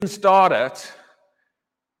start it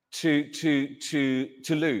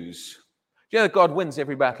to lose. You know that God wins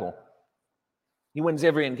every battle. He wins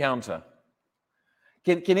every encounter.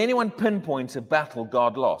 Can anyone pinpoint a battle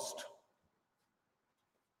God lost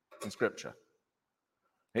in Scripture?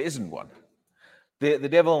 There isn't one. The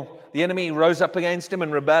devil, the enemy rose up against him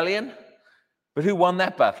in rebellion, but who won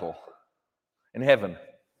that battle? In heaven.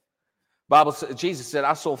 Jesus said,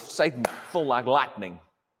 I saw Satan fall like lightning.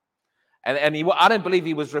 And I don't believe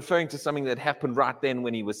he was referring to something that happened right then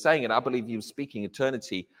when he was saying it. I believe he was speaking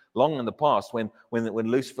eternity long in the past when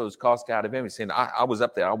Lucifer was cast out of heaven. He said, I was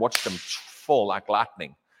up there. I watched him fall like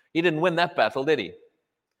lightning. He didn't win that battle, did he?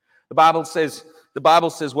 The Bible says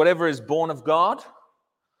whatever is born of God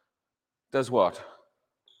does what?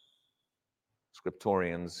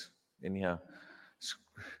 Scriptorians in here.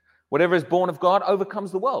 Whatever is born of God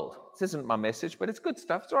overcomes the world. This isn't my message, but it's good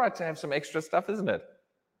stuff. It's all right to have some extra stuff, isn't it?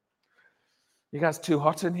 You guys too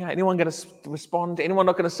hot in here? Anyone going to respond? Anyone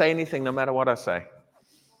not going to say anything no matter what I say?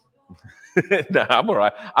 No, I'm all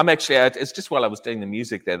right. I'm actually, it's just while I was doing the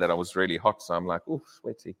music there that I was really hot, so I'm like, ooh,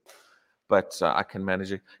 sweaty. But I can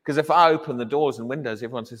manage it. Because if I open the doors and windows,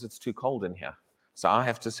 everyone says it's too cold in here. So I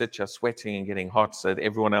have to sit here sweating and getting hot so that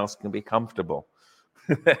everyone else can be comfortable.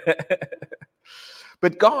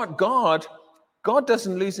 But God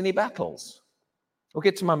doesn't lose any battles. We'll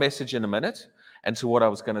get to my message in a minute and to what I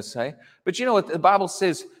was going to say. But you know what? The Bible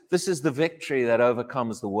says this is the victory that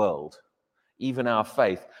overcomes the world, even our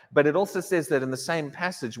faith. But it also says that in the same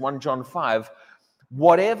passage, 1 John 5,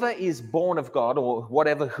 whatever is born of God, or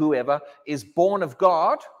whoever is born of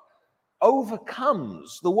God,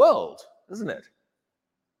 overcomes the world, isn't it?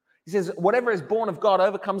 He says, whatever is born of God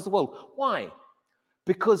overcomes the world. Why?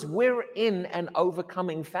 Because we're in an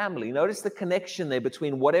overcoming family. Notice the connection there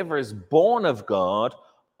between whatever is born of God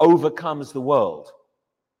overcomes the world. Do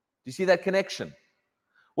you see that connection?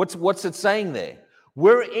 What's it saying there?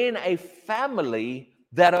 We're in a family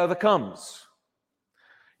that overcomes.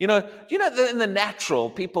 You know that in the natural,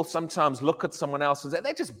 people sometimes look at someone else and say,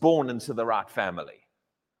 they're just born into the right family.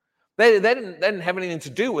 They didn't have anything to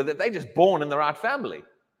do with it. They're just born in the right family.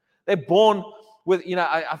 They're born with,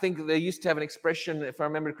 I think they used to have an expression, if I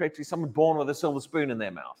remember correctly, someone born with a silver spoon in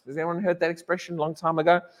their mouth. Has anyone heard that expression a long time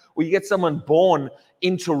ago? Well, you get someone born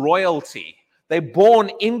into royalty. They're born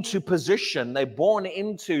into position. They're born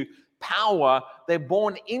into power. They're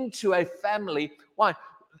born into a family. Why?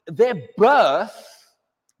 Their birth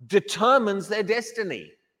determines their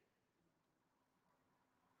destiny.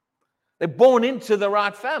 They're born into the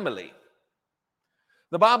right family.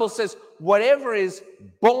 The Bible says, whatever is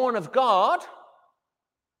born of God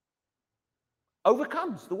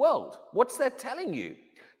overcomes the world. What's that telling you?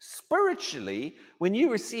 Spiritually, when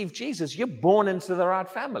you receive Jesus, you're born into the right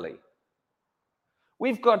family.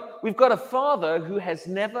 We've got a Father who has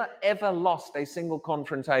never, ever lost a single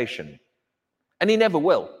confrontation. And he never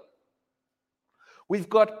will. We've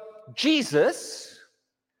got Jesus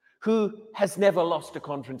who has never lost a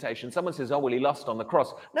confrontation. Someone says, oh, well, he lost on the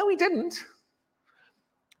cross. No, he didn't.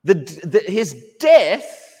 His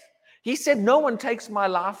death, he said, no one takes my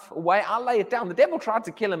life away. I'll lay it down. The devil tried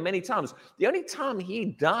to kill him many times. The only time he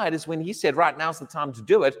died is when he said, right, now's the time to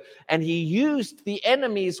do it. And he used the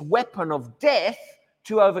enemy's weapon of death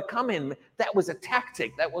to overcome him. That was a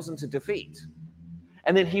tactic. That wasn't a defeat.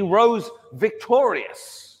 And then he rose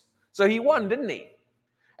victorious. So he won, didn't he?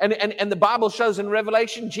 And the Bible shows in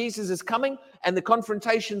Revelation, Jesus is coming and the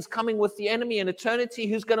confrontation's coming with the enemy in eternity.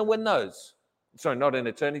 Who's going to win those? Sorry, not in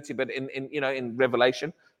eternity, but in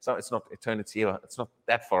Revelation. So it's not eternity, it's not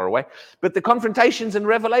that far away. But the confrontations in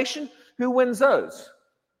Revelation, who wins those?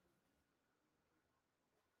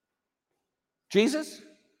 Jesus?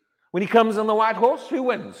 When he comes on the white horse, who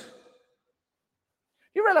wins?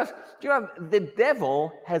 You realize the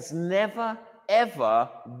devil has never, ever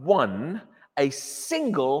won a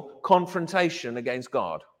single confrontation against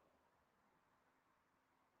God.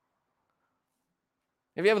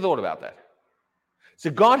 Have you ever thought about that? So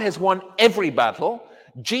God has won every battle.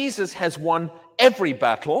 Jesus has won every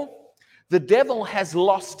battle. The devil has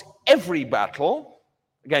lost every battle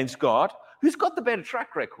against God. Who's got the better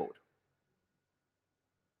track record?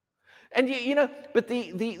 And but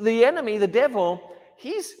the enemy, the devil, he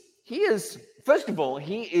is, first of all,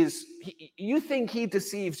 you think he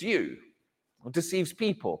deceives you, or deceives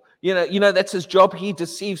people. That's his job. He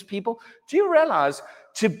deceives people. Do you realize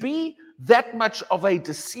to be that much of a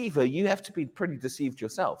deceiver, you have to be pretty deceived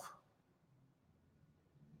yourself?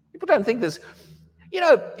 People don't think this.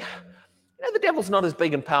 The devil's not as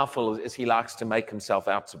big and powerful as he likes to make himself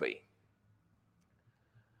out to be.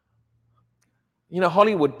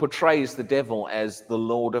 Hollywood portrays the devil as the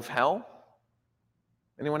Lord of hell.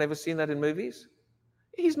 Anyone ever seen that in movies?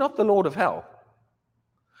 He's not the Lord of hell.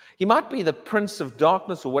 He might be the prince of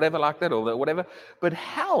darkness or whatever like that, or whatever, but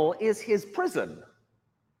hell is his prison.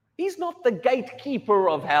 He's not the gatekeeper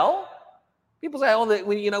of hell. People say,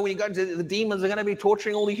 when you go into the demons are going to be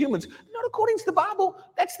torturing all the humans. Not according to the Bible.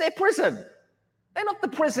 That's their prison. They're not the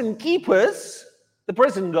prison keepers, the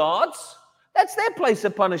prison guards. That's their place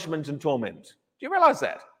of punishment and torment. Do you realize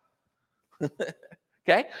that?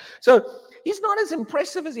 Okay? So he's not as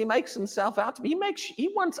impressive as he makes himself out to be.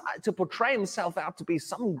 He wants to portray himself out to be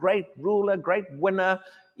some great ruler, great winner,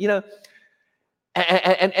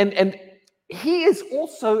 and he is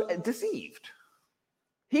also deceived.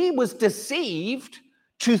 He was deceived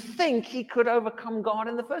to think he could overcome God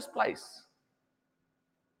in the first place.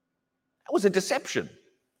 That was a deception.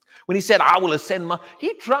 When he said, I will ascend,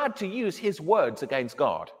 he tried to use his words against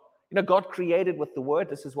God. God created with the word.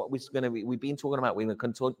 This is what we've been talking about. We're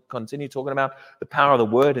going to continue talking about the power of the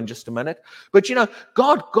word in just a minute. But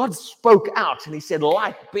God spoke out and he said,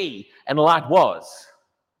 light be, and light was.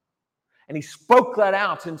 And he spoke that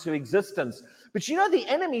out into existence. But the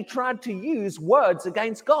enemy tried to use words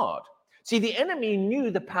against God. See, the enemy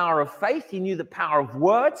knew the power of faith. He knew the power of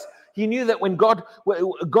words. He knew that when God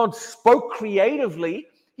spoke creatively,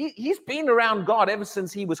 he's been around God ever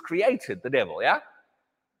since he was created, the devil, yeah?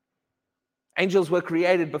 Angels were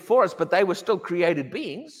created before us, but they were still created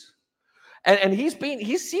beings. And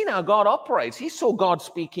he's seen how God operates. He saw God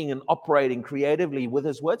speaking and operating creatively with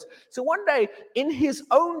his words. So one day, in his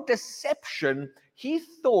own deception, he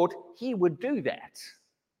thought he would do that.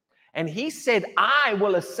 And he said, I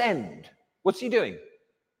will ascend. What's he doing?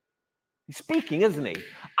 He's speaking, isn't he?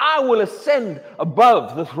 I will ascend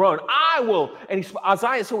above the throne.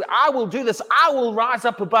 Isaiah said, I will do this. I will rise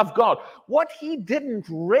up above God. What he didn't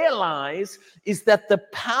realize is that the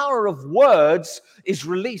power of words is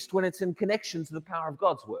released when it's in connection to the power of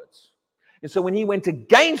God's words. And so when he went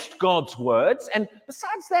against God's words, and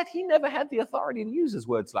besides that, he never had the authority to use his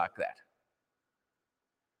words like that.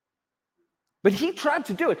 But he tried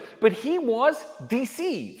to do it, but he was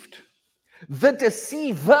deceived. The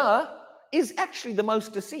deceiver is actually the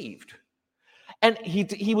most deceived. And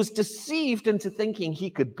he was deceived into thinking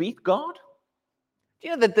he could beat God.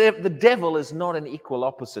 That the devil is not an equal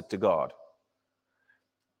opposite to God.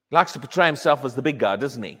 He likes to portray himself as the big guy,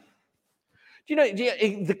 doesn't he?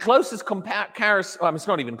 The closest comparison, it's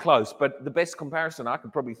not even close, but the best comparison I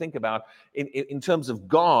could probably think about in terms of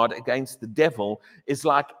God against the devil is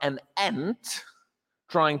like an ant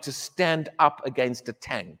trying to stand up against a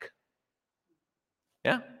tank.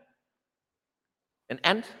 Yeah? An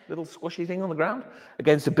ant, little squashy thing on the ground,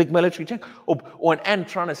 against a big military tank, or an ant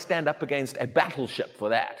trying to stand up against a battleship for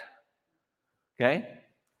that. Okay?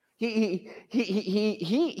 He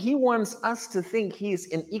wants us to think he is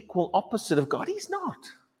an equal opposite of God. He's not.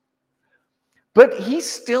 But he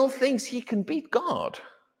still thinks he can beat God.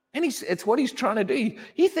 And it's what he's trying to do.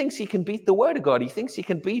 He thinks he can beat the word of God. He thinks he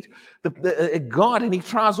can beat God, and he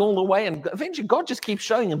tries all the way. And eventually God just keeps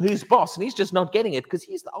showing him who's boss, and he's just not getting it because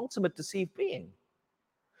he's the ultimate deceived being.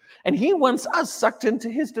 And he wants us sucked into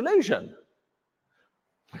his delusion.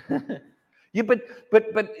 Yeah, but we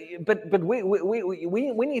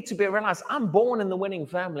need to realize I'm born in the winning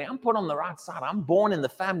family. I'm put on the right side. I'm born in the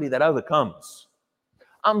family that overcomes.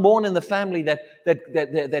 I'm born in the family that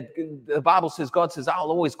the Bible says, God says,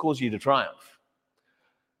 I'll always cause you to triumph.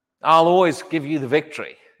 I'll always give you the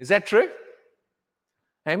victory. Is that true?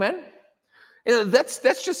 Amen.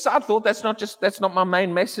 That's just side thought. That's not my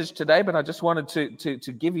main message today, but I just wanted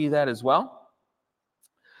to give you that as well.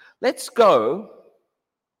 Let's go.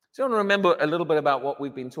 So I want to remember a little bit about what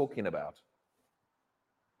we've been talking about.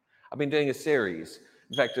 I've been doing a series.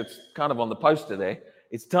 In fact, it's kind of on the poster there.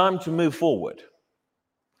 It's time to move forward.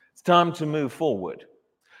 It's time to move forward.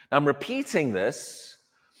 Now, I'm repeating this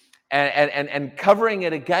and covering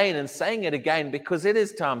it again and saying it again because it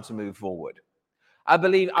is time to move forward. I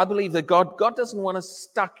believe that God doesn't want us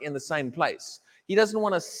stuck in the same place. He doesn't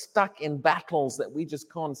want us stuck in battles that we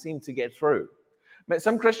just can't seem to get through. But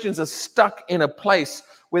some Christians are stuck in a place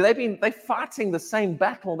where they're fighting the same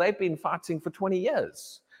battle they've been fighting for 20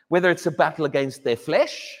 years. Whether it's a battle against their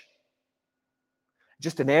flesh,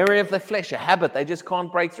 just an area of their flesh, a habit they just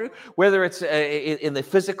can't break through. Whether it's in their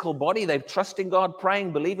physical body, they're trusting God,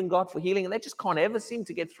 praying, believing God for healing, and they just can't ever seem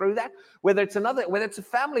to get through that. Whether it's a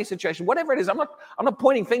family situation, whatever it is, I'm not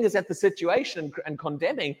pointing fingers at the situation and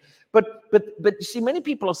condemning, but you see, many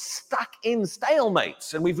people are stuck in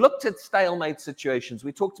stalemates, and we've looked at stalemate situations.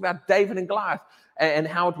 We talked about David and Goliath and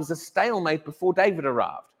how it was a stalemate before David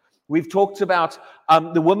arrived. We've talked about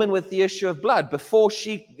the woman with the issue of blood. Before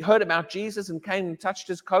she heard about Jesus and came and touched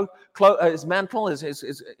his coat, his mantle,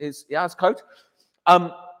 his coat,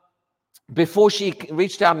 before she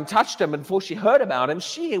reached out and touched him, and before she heard about him,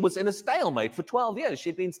 she was in a stalemate for 12 years.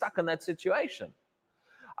 She'd been stuck in that situation.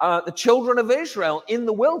 The children of Israel in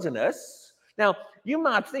the wilderness. Now, you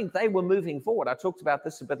might think they were moving forward. I talked about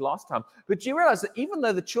this a bit last time. But you realize that even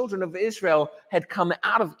though the children of Israel had come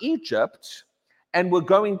out of Egypt and were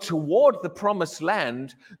going toward the promised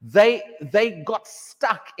land, they got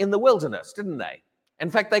stuck in the wilderness, didn't they?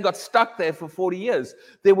 In fact, they got stuck there for 40 years.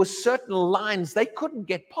 There were certain lines they couldn't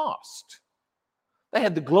get past. They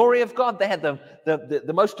had the glory of God. They had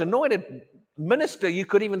the most anointed minister, you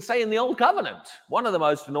could even say, in the Old Covenant. One of the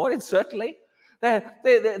most anointed, certainly.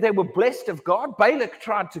 They were blessed of God. Balak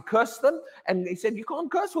tried to curse them, and he said, you can't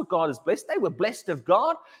curse what God has blessed. They were blessed of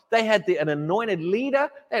God. They had an anointed leader.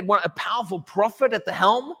 They had a powerful prophet at the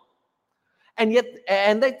helm. And yet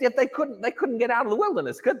they couldn't get out of the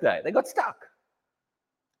wilderness, could they? They got stuck.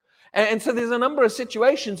 And so there's a number of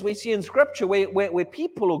situations we see in Scripture where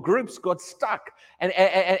people or groups got stuck.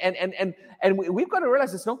 And we've got to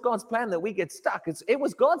realize it's not God's plan that we get stuck. It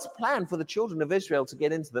was God's plan for the children of Israel to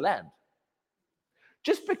get into the land.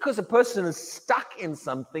 Just because a person is stuck in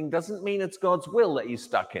something doesn't mean it's God's will that you're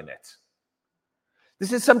stuck in it.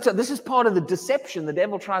 This is part of the deception the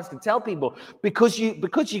devil tries to tell people. Because you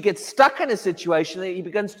get stuck in a situation, he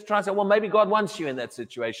begins to try and say, well, maybe God wants you in that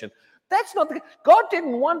situation. That's not God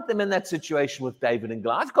didn't want them in that situation with David and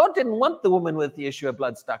Goliath. God didn't want the woman with the issue of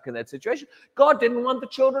blood stuck in that situation. God didn't want the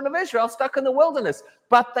children of Israel stuck in the wilderness,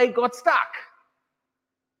 but they got stuck.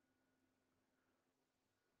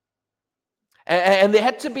 And there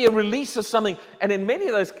had to be a release of something. And in many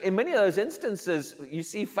of those instances, you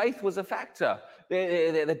see, faith was a factor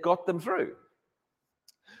that got them through.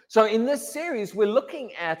 So in this series, we're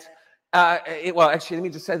looking at, actually, let me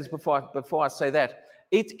just say this before I say that.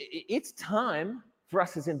 It's time for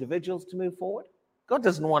us as individuals to move forward. God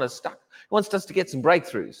doesn't want us stuck. He wants us to get some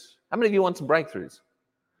breakthroughs. How many of you want some breakthroughs?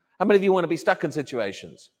 How many of you want to be stuck in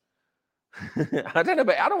situations? I don't know,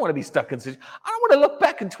 but I don't want to be stuck in situations. I don't want to look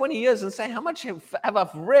back in 20 years and say, how much have I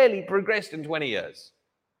really progressed in 20 years?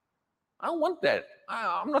 I don't want that.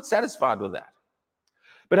 I'm not satisfied with that.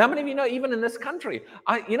 But how many of you know, even in this country,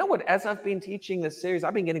 you know what, as I've been teaching this series,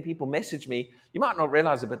 I've been getting people message me. You might not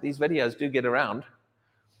realize it, but these videos do get around.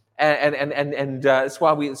 And it's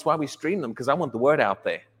why we stream them, because I want the word out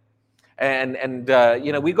there. And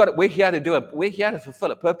you know, we're here to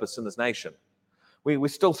fulfill a purpose in this nation. We're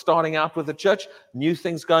still starting out with the church, new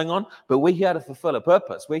things going on, but we're here to fulfill a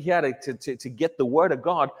purpose. We're here to get the word of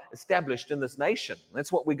God established in this nation.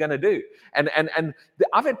 That's what we're going to do. And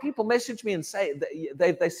I've had people message me and say,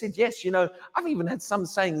 they said, yes, you know, I've even had some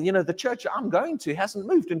saying, you know, the church I'm going to hasn't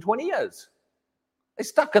moved in 20 years. They're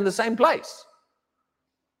stuck in the same place.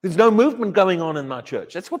 There's no movement going on in my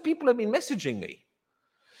church. That's what people have been messaging me.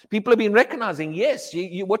 People have been recognizing, yes,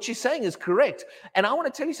 what you're saying is correct. And I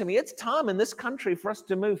want to tell you something. It's time in this country for us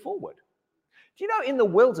to move forward. Do you know, in the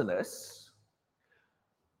wilderness,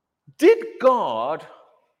 did God,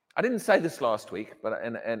 I didn't say this last week, but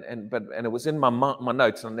it was in my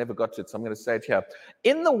notes and I never got to it, so I'm going to say it here.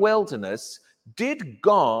 In the wilderness, did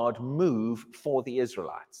God move for the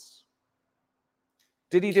Israelites?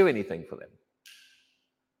 Did he do anything for them?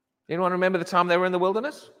 Anyone remember the time they were in the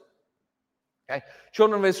wilderness? Okay.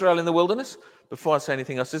 Children of Israel in the wilderness. Before I say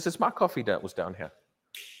anything else, this is my coffee that was down here.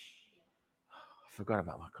 I forgot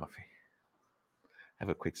about my coffee. Have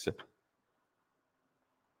a quick sip.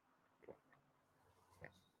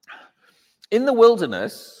 In the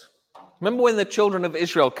wilderness, remember when the children of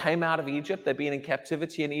Israel came out of Egypt? They'd been in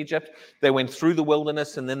captivity in Egypt. They went through the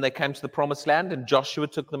wilderness and then they came to the promised land and Joshua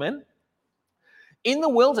took them in. In the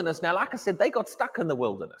wilderness, now, like I said, they got stuck in the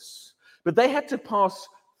wilderness, but they had to pass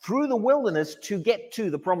through the wilderness to get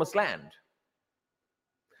to the promised land.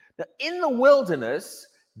 Now, in the wilderness,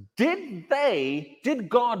 did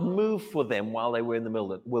God move for them while they were in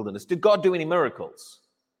the wilderness? Did God do any miracles?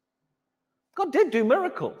 God did do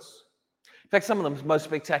miracles. In fact, some of the most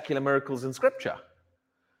spectacular miracles in Scripture.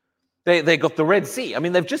 They got the Red Sea. I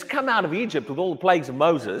mean, they've just come out of Egypt with all the plagues of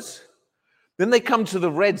Moses. Then they come to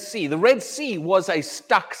the Red Sea. The Red Sea was a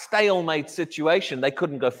stuck, stalemate situation. They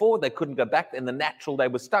couldn't go forward. They couldn't go back. In the natural, they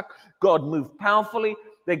were stuck. God moved powerfully.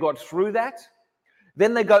 They got through that.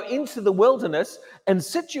 Then they go into the wilderness, and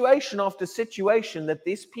situation after situation that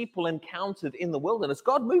these people encountered in the wilderness,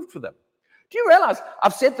 God moved for them. Do you realize,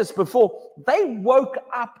 I've said this before, they woke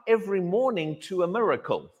up every morning to a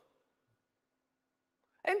miracle.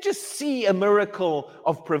 And just see a miracle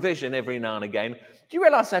of provision every now and again. Do you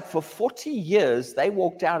realize that for 40 years, they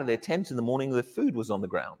walked out of their tent in the morning, their food was on the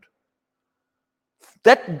ground?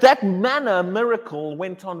 That manna miracle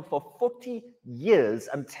went on for 40 years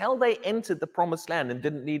until they entered the promised land and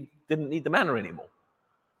didn't need the manna anymore.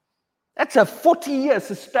 That's a 40-year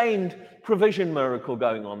sustained provision miracle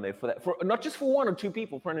going on there for that, for not just for one or two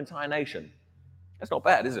people, for an entire nation. That's not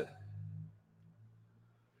bad, is it?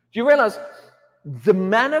 Do you realize the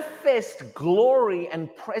manifest glory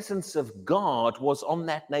and presence of God was on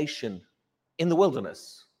that nation in the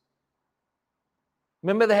wilderness?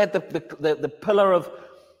 Remember they had the pillar of,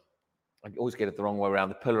 I always get it the wrong way around,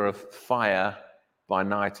 the pillar of fire by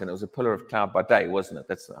night, and it was a pillar of cloud by day, wasn't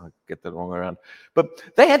it? I get the wrong way around. But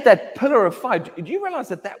they had that pillar of fire. Do you realize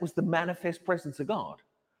that was the manifest presence of God?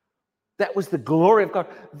 That was the glory of God.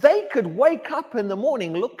 They could wake up in the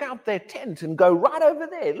morning, look out their tent and go right over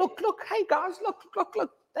there. Look, hey guys, look.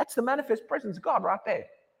 That's the manifest presence of God right there.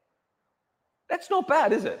 That's not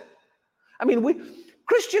bad, is it? I mean,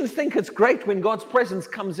 Christians think it's great when God's presence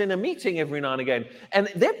comes in a meeting every now and again. And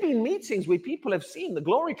there have been meetings where people have seen the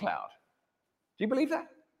glory cloud. Do you believe that?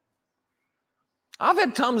 I've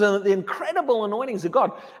had times of the incredible anointings of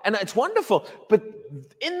God, and it's wonderful. But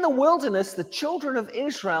in the wilderness, the children of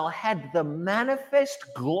Israel had the manifest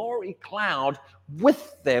glory cloud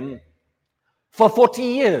with them for 40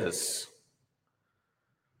 years.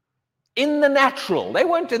 In the natural. They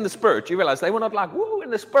weren't in the spirit. You realize they were not like, woo,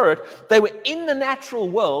 in the spirit. They were in the natural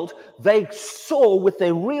world. They saw with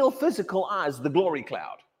their real physical eyes the glory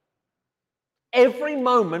cloud. Every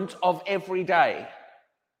moment of every day.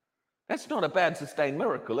 That's not a bad sustained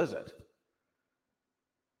miracle, is it?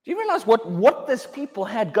 Do you realize what this people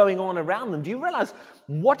had going on around them? Do you realize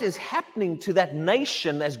what is happening to that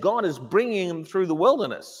nation as God is bringing them through the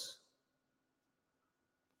wilderness?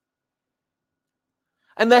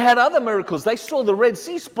 And they had other miracles. They saw the Red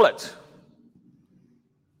Sea split.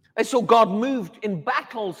 They saw God moved in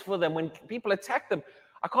battles for them when people attacked them.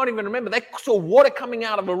 I can't even remember. They saw water coming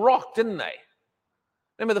out of a rock, didn't they?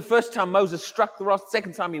 Remember the first time Moses struck the rock, the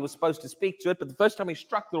second time he was supposed to speak to it, but the first time he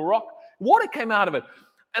struck the rock, water came out of it.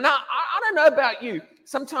 And I don't know about you.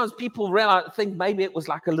 Sometimes people think maybe it was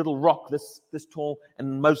like a little rock this tall,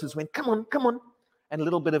 and Moses went, come on, and a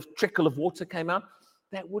little bit of trickle of water came out.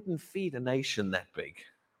 That wouldn't feed a nation that big.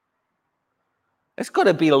 There's got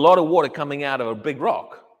to be a lot of water coming out of a big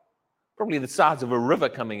rock. Probably the size of a river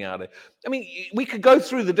coming out of it. I mean, we could go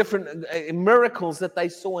through the different miracles that they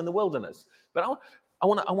saw in the wilderness. But I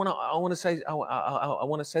want to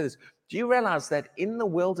say this. Do you realize that in the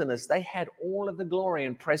wilderness they had all of the glory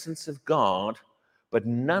and presence of God, but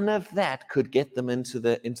none of that could get them into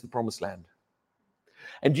the promised land?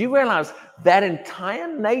 And do you realize that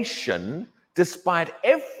entire nation, despite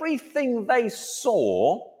everything they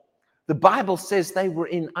saw, the Bible says they were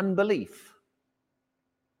in unbelief,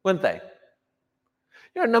 weren't they?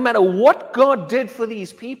 You know, no matter what God did for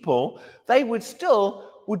these people, they would still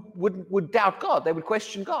would doubt God. They would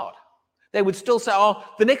question God. They would still say,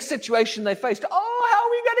 the next situation they faced, how are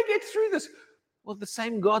we going to get through this? Well, the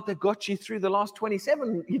same God that got you through the last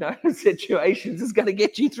 27, situations is going to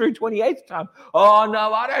get you through 28th time. Oh,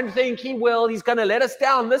 no, I don't think he will. He's going to let us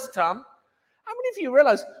down this time. How many of you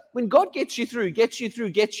realize when God gets you through,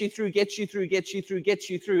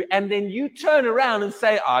 and then you turn around and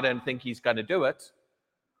say, I don't think he's going to do it?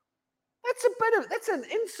 That's an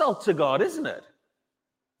insult to God, isn't it?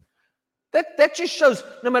 That just shows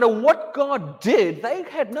no matter what God did, they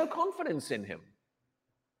had no confidence in him.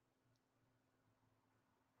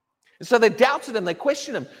 And so they doubted him, they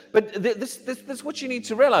questioned him. But this is what you need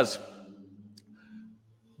to realize.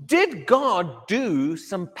 Did God do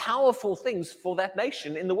some powerful things for that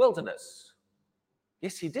nation in the wilderness?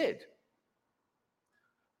 Yes, he did.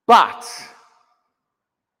 But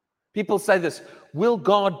people say this, will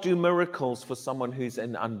God do miracles for someone who's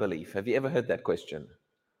in unbelief? Have you ever heard that question?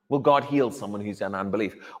 Will God heal someone who's in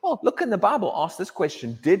unbelief? Well, look in the Bible, ask this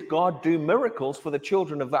question. Did God do miracles for the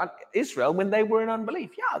children of Israel when they were in unbelief?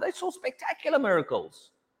 Yeah, they saw spectacular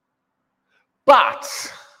miracles. But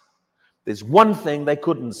there's one thing they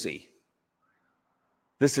couldn't see.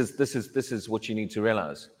 This is what you need to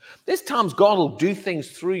realize. There's times God will do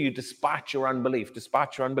things through you despite your unbelief.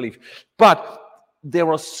 But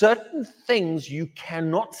there are certain things you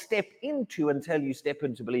cannot step into until you step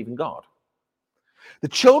into believing God. The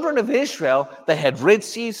children of Israel, they had Red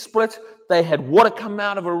Sea split, they had water come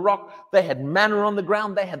out of a rock, they had manna on the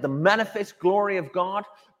ground, they had the manifest glory of God.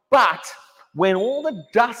 But when all the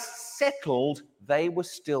dust settled, they were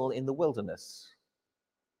still in the wilderness.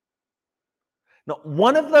 Not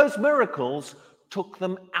one of those miracles took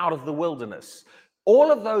them out of the wilderness.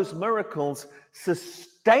 All of those miracles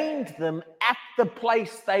sustained them at the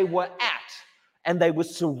place they were at, and they were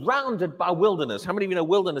surrounded by wilderness. How many of you know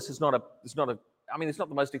wilderness is not the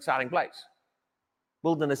most exciting place?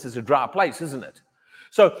 Wilderness is a dry place, isn't it?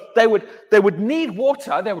 So they would need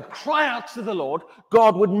water. They would cry out to the Lord.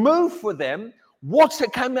 God would move for them. Water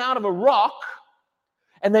came out of a rock,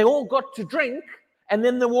 and they all got to drink. And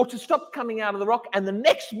then the water stopped coming out of the rock. And the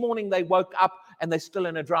next morning they woke up, and they're still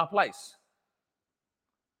in a dry place.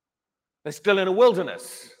 They're still in a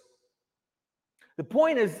wilderness. The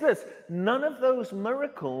point is this: none of those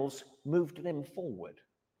miracles moved them forward.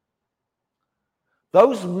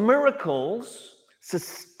 Those miracles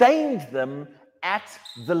sustained them at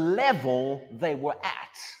the level they were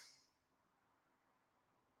at.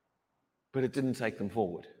 But it didn't take them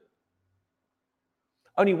forward.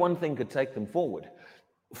 Only one thing could take them forward.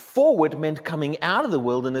 Forward meant coming out of the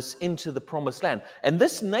wilderness into the promised land. And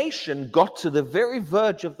this nation got to the very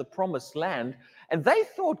verge of the promised land, and they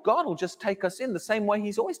thought God will just take us in the same way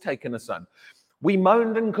he's always taken us in. We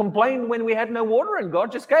moaned and complained when we had no water, and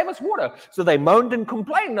God just gave us water. So they moaned and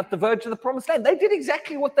complained at the verge of the promised land. They did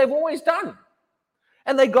exactly what they've always done.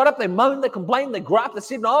 And they got up, they moaned, they complained, they griped, they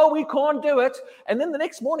said, no, we can't do it. And then the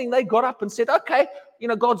next morning they got up and said, okay,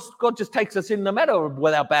 God just takes us in no matter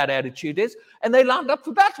what our bad attitude is. And they lined up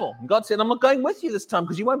for battle. And God said, I'm not going with you this time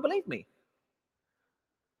because you won't believe me.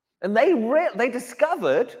 And they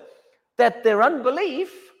discovered that their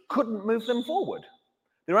unbelief couldn't move them forward.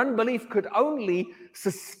 Their unbelief could only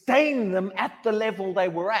sustain them at the level they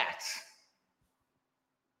were at.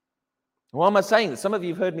 Why am I saying this? Some of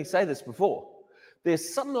you have heard me say this before.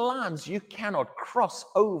 There's some lines you cannot cross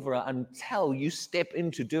over until you step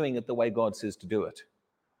into doing it the way God says to do it.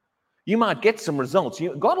 You might get some results.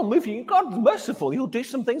 God will move you. God's merciful. He'll do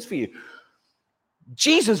some things for you.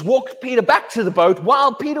 Jesus walked Peter back to the boat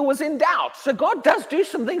while Peter was in doubt. So God does do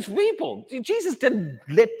some things for people. Jesus didn't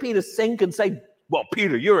let Peter sink and say, well,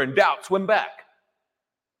 Peter, you're in doubt, swim back.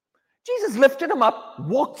 Jesus lifted him up,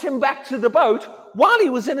 walked him back to the boat while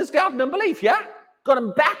he was in his doubt and unbelief, yeah? Got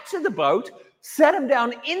him back to the boat, sat him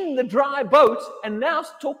down in the dry boat, and now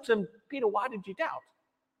talked to him, Peter, why did you doubt?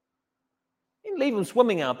 He didn't leave him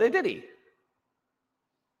swimming out there, did he?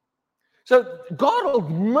 So God will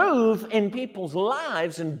move in people's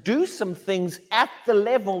lives and do some things at the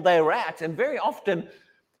level they're at, and very often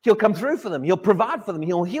he'll come through for them, he'll provide for them,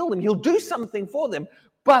 he'll heal them, he'll do something for them,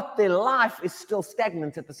 but their life is still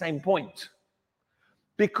stagnant at the same point.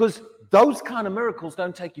 Because those kind of miracles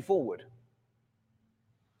don't take you forward.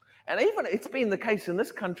 And even it's been the case in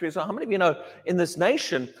this country as well. How many of you know in this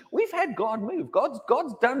nation, we've had God move. God's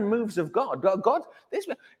done moves of God.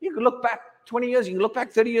 You can look back 20 years, you can look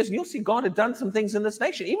back 30 years, and you'll see God had done some things in this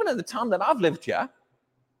nation. Even in the time that I've lived here,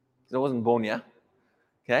 because I wasn't born here,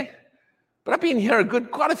 okay? But I've been here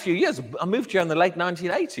quite a few years. I moved here in the late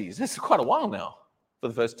 1980s. This is quite a while now for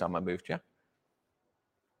the first time I moved here.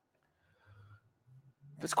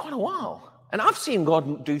 It's quite a while. And I've seen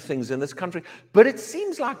God do things in this country, but it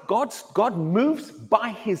seems like God moves by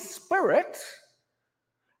his Spirit,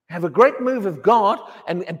 have a great move of God,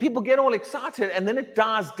 and people get all excited, and then it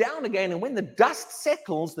dies down again. And when the dust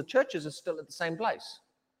settles, the churches are still at the same place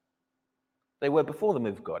they were before the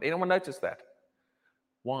move of God. Anyone notice that?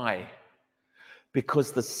 Why?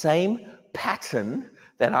 Because the same pattern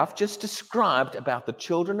that I've just described about the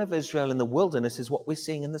children of Israel in the wilderness is what we're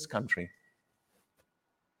seeing in this country.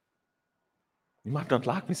 You might not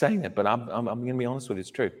like me saying that, but I'm going to be honest with you, it's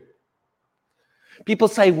true. People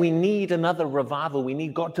say we need another revival. We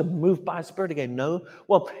need God to move by his Spirit again. No.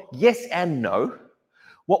 Well, yes and no.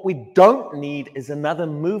 What we don't need is another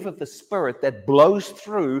move of the Spirit that blows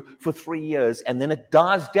through for 3 years and then it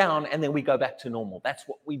dies down and then we go back to normal. That's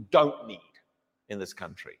what we don't need in this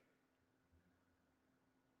country.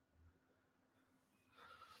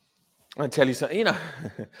 I'll tell you something, I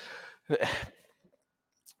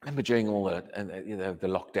remember during all the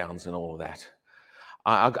lockdowns and all of that,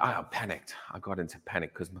 I panicked. I got into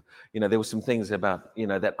panic because, there were some things about,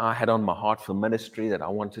 that I had on my heart for ministry that I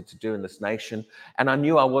wanted to do in this nation. And I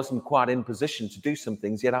knew I wasn't quite in position to do some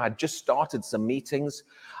things yet. I had just started some meetings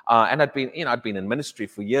and I'd been in ministry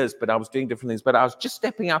for years, but I was doing different things. But I was just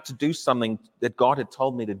stepping out to do something that God had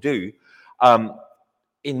told me to do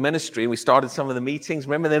in ministry. We started some of the meetings.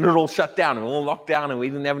 Remember, then it all shut down and all locked down and we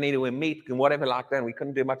didn't ever need to meet and whatever like that. And we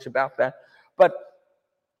couldn't do much about that. But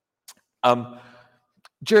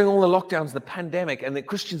during all the lockdowns, the pandemic, and the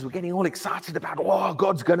Christians were getting all excited about,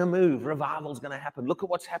 God's going to move, revival's going to happen. Look at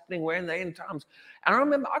what's happening. We're in the end times. And I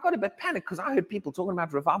remember I got a bit panicked because I heard people talking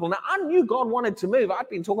about revival. Now, I knew God wanted to move. I'd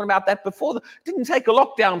been talking about that before. It didn't take a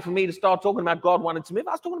lockdown for me to start talking about God wanted to move.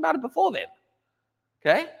 I was talking about it before then.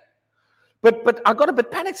 Okay? But I got a bit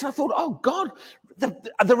panicked. So I thought, oh God,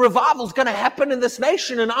 the revival's going to happen in this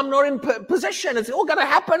nation, and I'm not in position. It's all going to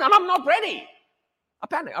happen, and I'm not ready. I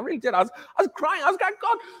panicked. I really did. I was crying. I was going,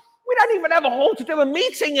 God, we don't even have a hall to do a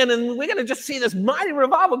meeting in, and we're going to just see this mighty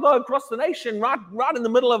revival go across the nation right in the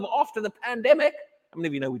middle of after the pandemic. How many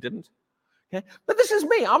of you know we didn't? Okay, but this is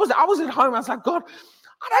me. I was at home. I was like, God,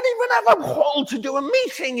 I don't even have a hall to do a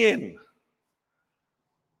meeting in.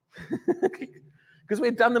 Because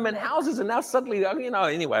we'd done them in houses, and now suddenly,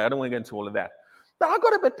 anyway, I don't want to go into all of that. But I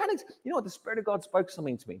got a bit panicked. You know what? The Spirit of God spoke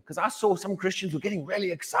something to me, because I saw some Christians were getting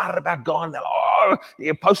really excited about God, and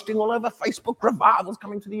they're posting all over Facebook, revivals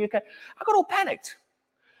coming to the UK. I got all panicked.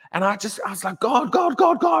 And I was like, God,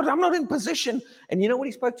 I'm not in position. And you know what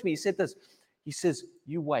he spoke to me? He said this. He says,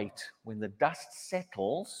 you wait. When the dust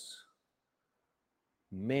settles,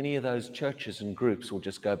 many of those churches and groups will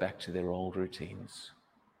just go back to their old routines.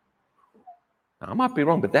 Now, I might be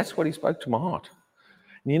wrong, but that's what he spoke to my heart.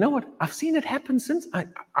 And you know what? I've seen it happen since.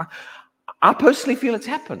 I personally feel it's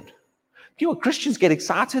happened. You know, Christians get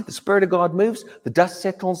excited, the Spirit of God moves, the dust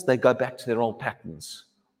settles, they go back to their old patterns.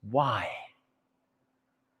 Why?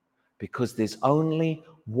 Because there's only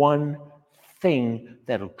one thing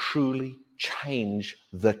that'll truly change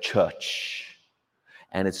the church.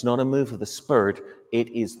 And it's not a move of the Spirit, it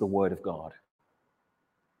is the Word of God.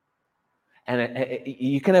 And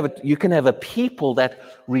you can have a people that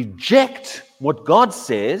reject what God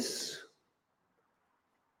says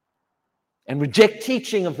and reject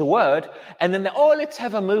teaching of the Word, and then let's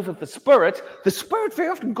have a move of the Spirit. The Spirit, very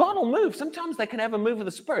often, God will move. Sometimes they can have a move of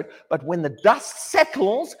the Spirit, but when the dust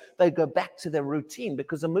settles, they go back to their routine,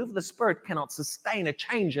 because a move of the Spirit cannot sustain a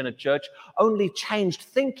change in a church. Only changed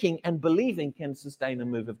thinking and believing can sustain a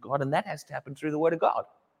move of God, and that has to happen through the Word of God.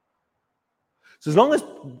 So as long as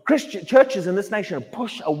Christian churches in this nation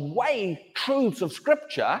push away truths of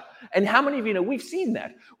Scripture, and how many of you know we've seen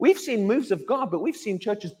that? We've seen moves of God, but we've seen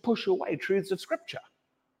churches push away truths of Scripture.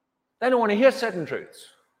 They don't want to hear certain truths.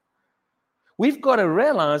 We've got to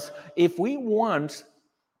realize, if we want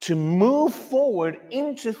to move forward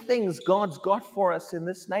into things God's got for us in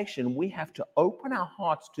this nation, we have to open our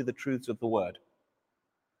hearts to the truths of the Word.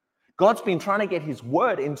 God's been trying to get His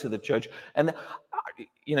Word into the church, and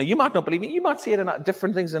you might not believe me. You might see it in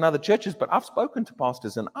different things in other churches, but I've spoken to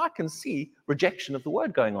pastors, and I can see rejection of the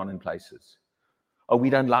Word going on in places. Oh, we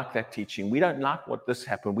don't like that teaching. We don't like what this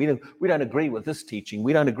happened. We don't agree with this teaching.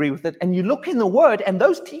 We don't agree with it. And you look in the Word, and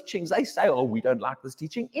those teachings, they say, oh, we don't like this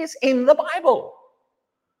teaching, is in the Bible.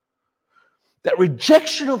 That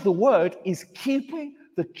rejection of the Word is keeping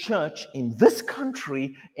the church in this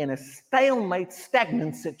country in a stalemate,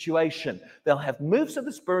 stagnant situation. They'll have moves of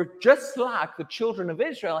the Spirit, just like the children of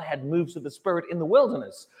Israel had moves of the Spirit in the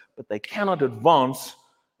wilderness, but they cannot advance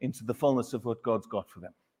into the fullness of what God's got for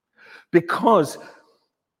them. Because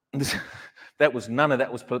none of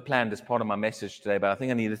that was planned as part of my message today, but I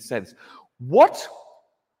think I need to say this.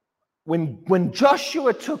 When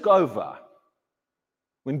Joshua took over,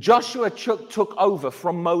 took over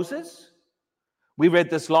from Moses, we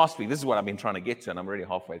read this last week. This is what I've been trying to get to, and I'm already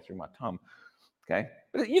halfway through my time. Okay?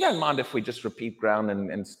 But you don't mind if we just repeat ground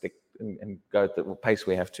and stick and go at the pace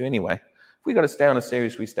we have to anyway. If we got to stay on a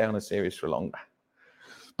series, we stay on a series for longer.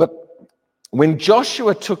 But when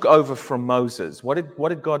Joshua took over from Moses, what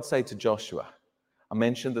did God say to Joshua? I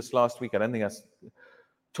mentioned this last week. I don't think I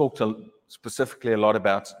talked specifically a lot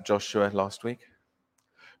about Joshua last week.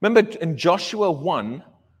 Remember in Joshua 1,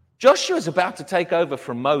 Joshua's about to take over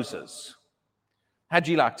from Moses. How'd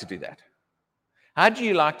you like to do that? How'd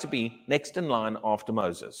you like to be next in line after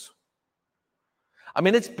Moses? I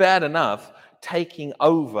mean, it's bad enough taking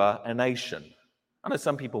over a nation. I know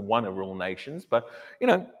some people want to rule nations, but,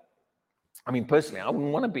 personally, I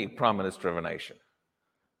wouldn't want to be prime minister of a nation.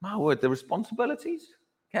 My word, the responsibilities,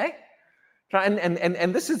 okay?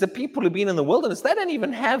 And this is the people who've been in the wilderness. They don't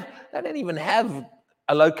even have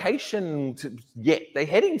a location yet. They're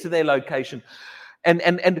heading to their location.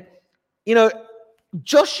 And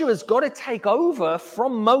Joshua's got to take over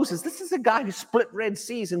from Moses. This is a guy who split Red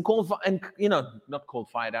Seas and called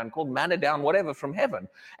manna down, whatever, from heaven.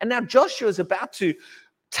 And now Joshua's about to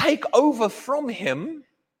take over from him.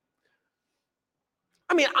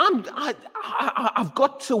 I mean, I've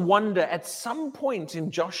got to wonder at some point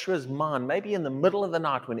in Joshua's mind, maybe in the middle of the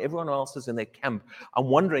night when everyone else is in their camp, I'm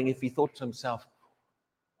wondering if he thought to himself,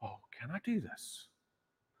 oh, can I do this?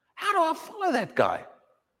 How do I follow that guy?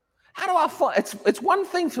 How do I follow? It's one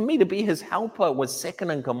thing for me to be his helper, was second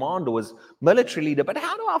in command, or was military leader, but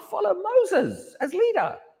how do I follow Moses as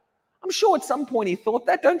leader? I'm sure at some point he thought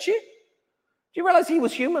that, don't you? Do you realize he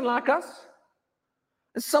was human like us?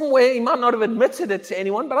 Somewhere, he might not have admitted it to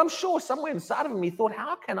anyone, but I'm sure somewhere inside of him he thought,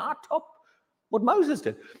 how can I top what Moses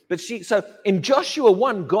did? So in Joshua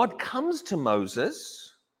 1, God comes to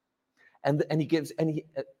Moses and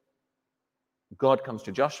God comes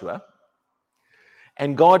to Joshua,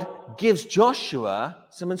 and God gives Joshua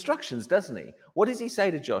some instructions, doesn't he? What does he say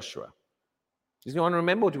to Joshua? Does anyone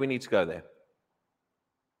remember, or do we need to go there?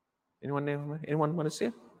 Anyone want to see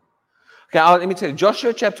it? Okay, let me tell you.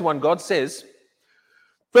 Joshua chapter 1, God says,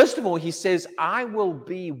 first of all, he says, I will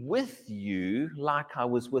be with you like I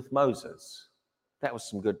was with Moses. That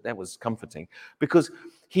was comforting, because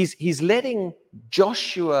he's letting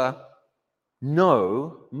Joshua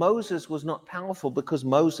know Moses was not powerful because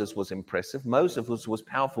Moses was impressive. Moses was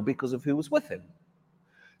powerful because of who was with him.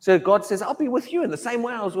 So God says, I'll be with you in the same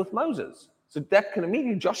way I was with Moses. So that can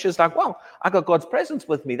immediately, Joshua's like, well, I got God's presence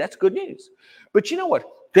with me. That's good news. But you know what?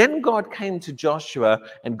 Then God came to Joshua,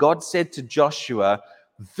 and God said to Joshua,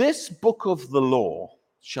 this book of the law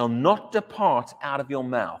shall not depart out of your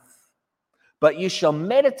mouth, but you shall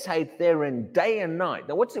meditate therein day and night.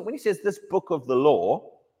 Now, what's it when he says this book of the law?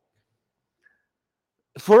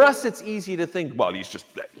 For us, it's easy to think, well,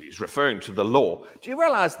 he's referring to the law. Do you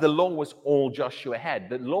realize the law was all Joshua had?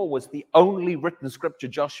 The law was the only written scripture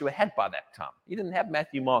Joshua had by that time. He didn't have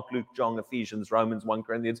Matthew, Mark, Luke, John, Ephesians, Romans, 1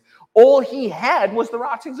 Corinthians. All he had was the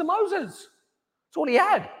writings of Moses. That's all he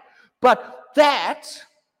had. But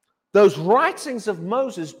those writings of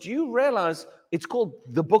Moses, do you realize it's called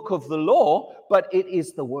the book of the law, but it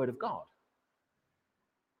is the word of God?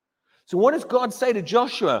 So what does God say to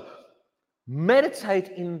Joshua? Meditate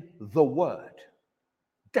in the word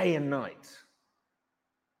day and night.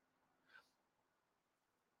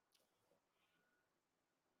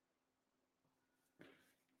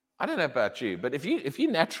 I don't know about you, but if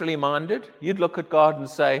you're naturally minded, you'd look at God and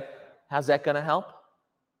say, how's that going to help?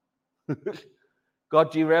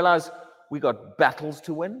 God, do you realize we got battles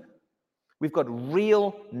to win? We've got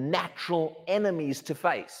real natural enemies to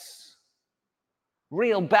face.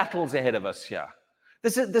 Real battles ahead of us here.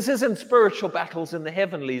 This isn't spiritual battles in the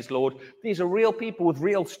heavenlies, Lord. These are real people with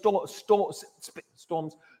real storms,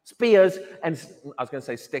 spears, and I was going to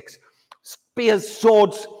say sticks, spears,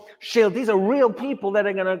 swords, shield. These are real people that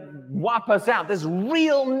are going to wipe us out. There's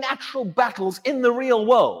real natural battles in the real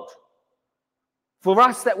world. For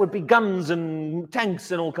us, that would be guns and tanks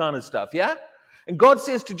and all kind of stuff, yeah? And God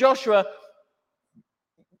says to Joshua,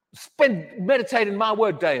 meditate in my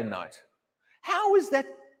word day and night. How is that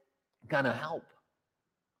going to help?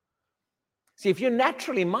 See, if you're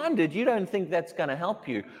naturally minded, you don't think that's going to help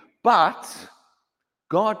you. But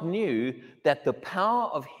God knew that the power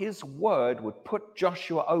of his word would put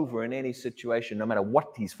Joshua over in any situation, no matter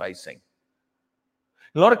what he's facing.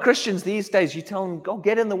 A lot of Christians these days, you tell them, go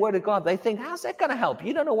get in the word of God. They think, how's that going to help?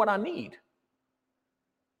 You don't know what I need.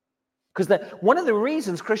 Because one of the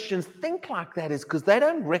reasons Christians think like that is because they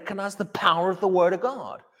don't recognize the power of the word of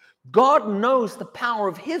God. God knows the power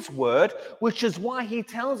of his word, which is why he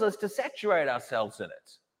tells us to saturate ourselves in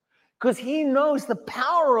it. Because he knows the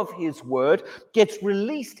power of his word gets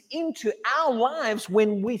released into our lives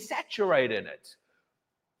when we saturate in it.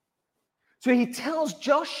 So he tells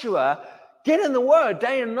Joshua, get in the word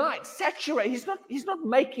day and night, saturate. He's not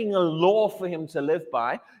making a law for him to live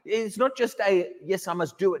by. It's not just yes, I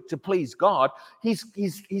must do it to please God. He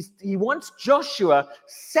wants Joshua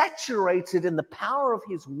saturated in the power of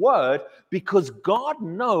his word, because God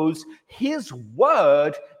knows his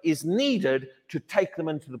word is needed to take them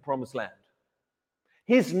into the promised land.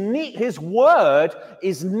 His word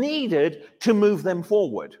is needed to move them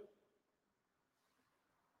forward.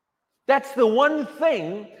 That's the one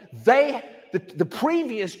thing the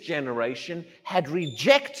previous generation had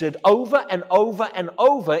rejected over and over and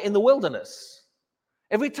over in the wilderness.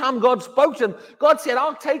 Every time God spoke to them, God said,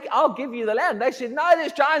 I'll give you the land. They said, no,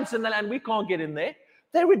 there's giants in the land. We can't get in there.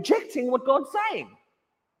 They're rejecting what God's saying.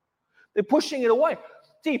 They're pushing it away.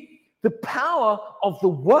 See, the power of the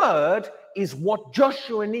word is what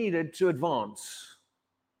Joshua needed to advance.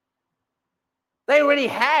 They already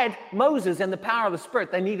had Moses and the power of the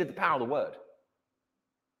Spirit. They needed the power of the word.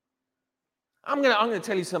 I'm going to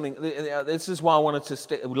tell you something. This is why I wanted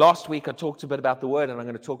to last week I talked a bit about the word, and I'm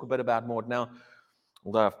going to talk a bit about more now,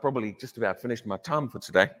 although I've probably just about finished my time for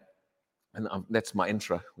today. And that's my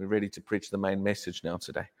intro. We're ready to preach the main message now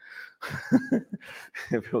today.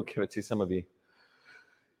 We'll give it to some of you.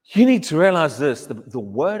 You need to realize this. The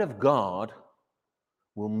word of God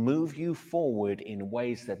will move you forward in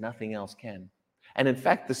ways that nothing else can. And in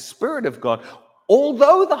fact, the Spirit of God,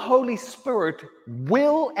 although the Holy Spirit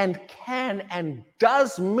will and can and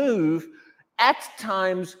does move at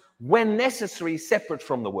times when necessary separate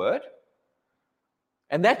from the Word,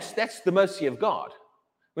 And that's the mercy of God.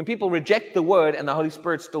 When people reject the word and the Holy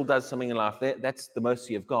Spirit still does something in life, that's the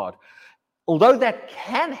mercy of God. Although that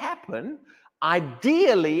can happen,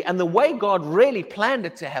 ideally, and the way God really planned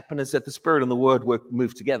it to happen is that the Spirit and the Word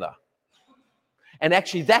move together. And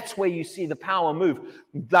actually, that's where you see the power move.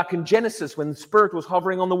 Like in Genesis, when the Spirit was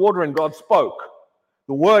hovering on the water and God spoke,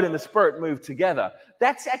 the Word and the Spirit moved together.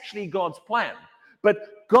 That's actually God's plan. But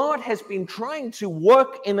God has been trying to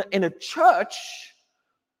work in a church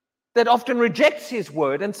that often rejects his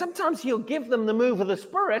word, and sometimes he'll give them the move of the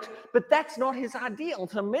Spirit, but that's not his ideal.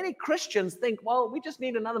 So many Christians think, well, we just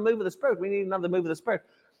need another move of the Spirit. We need another move of the Spirit.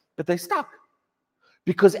 But they're stuck.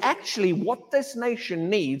 Because actually what this nation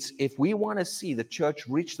needs, if we want to see the church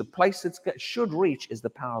reach the place it should reach, is the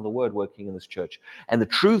power of the word working in this church. And the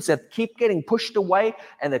truths that keep getting pushed away,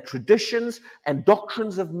 and the traditions and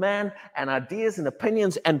doctrines of man and ideas and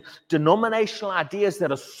opinions and denominational ideas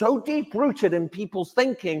that are so deep-rooted in people's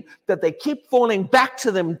thinking that they keep falling back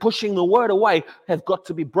to them and pushing the word away, have got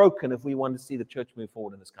to be broken if we want to see the church move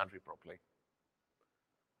forward in this country properly.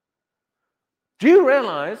 Do you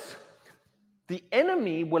realize the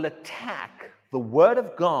enemy will attack the word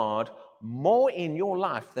of God more in your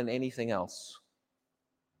life than anything else?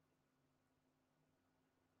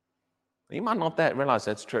 You might not realize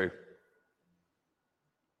that's true.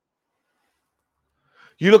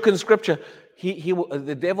 You look in Scripture,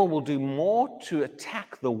 the devil will do more to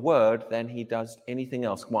attack the word than he does anything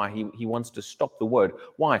else. Why? He wants to stop the word.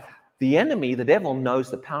 Why? The enemy, the devil, knows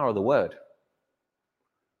the power of the word.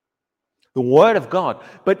 The word of God.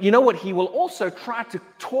 But you know what? He will also try to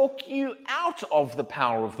talk you out of the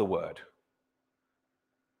power of the word.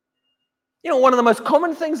 You know, one of the most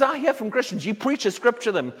common things I hear from Christians, you preach a scripture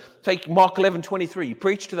to them, take Mark 11:23, you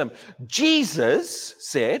preach to them. Jesus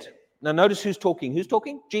said, now notice who's talking. Who's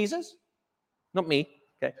talking? Jesus? Not me.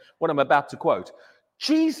 Okay. What I'm about to quote.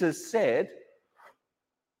 Jesus said,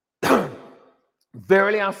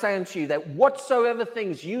 verily I say unto you that whatsoever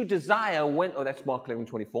things you desire when, oh, that's Mark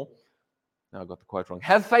 11:24. No, I got the quote wrong.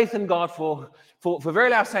 Have faith in God, for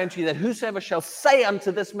verily I say unto you that whosoever shall say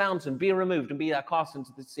unto this mountain, be removed and be thou cast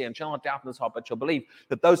into the sea, and shall not doubt in his heart, but shall believe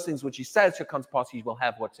that those things which he says shall come to pass, he will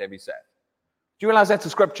have whatsoever he saith. Do you realize that's a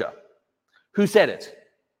scripture? Who said it?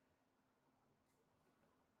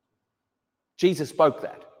 Jesus spoke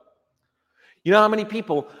that. You know how many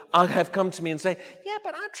people have come to me and say, yeah,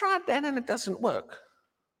 but I tried that and it doesn't work.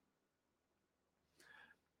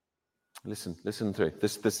 Listen through.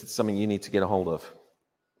 This is something you need to get a hold of.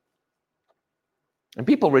 And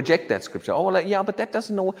people reject that scripture. Oh, well, yeah, but that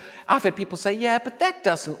doesn't work. I've had people say, yeah, but that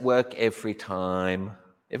doesn't work every time.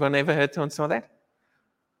 Everyone ever heard some of that?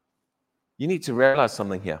 You need to realize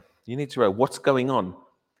something here. You need to realize what's going on.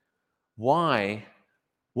 Why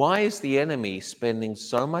is the enemy spending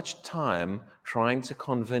so much time trying to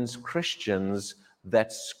convince Christians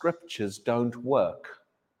that scriptures don't work?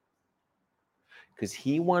 Because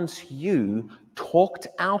he wants you talked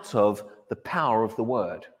out of the power of the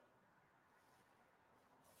word.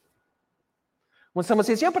 When someone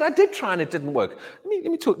says, yeah, but I did try and it didn't work.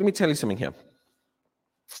 Let me tell you something here.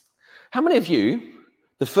 How many of you,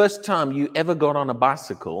 the first time you ever got on a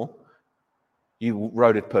bicycle, you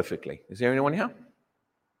rode it perfectly? Is there anyone here?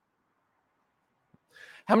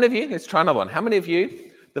 How many of you, let's try another one. How many of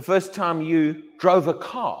you, the first time you drove a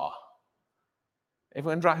car,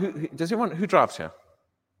 everyone drive? Who drives here?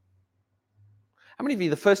 How many of you,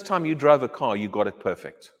 the first time you drove a car, you got it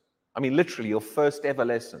perfect? I mean, literally, your first ever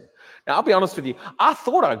lesson. Now, I'll be honest with you. I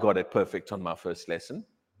thought I got it perfect on my first lesson.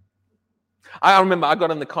 I remember I got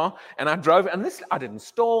in the car and I drove, and I didn't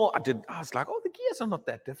stall. I was like, oh, the gears are not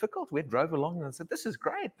that difficult. We drove along and I said, this is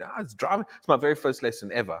great. I was driving. It's my very first lesson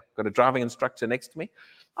ever. Got a driving instructor next to me.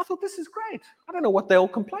 I thought, this is great. I don't know what they all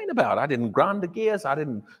complain about. I didn't grind the gears. I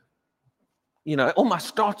didn't, all my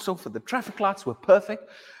starts off with the traffic lights were perfect.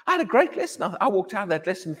 I had a great lesson. I walked out of that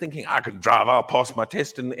lesson thinking, I could drive. I'll pass my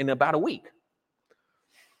test in about a week.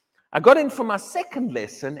 I got in for my second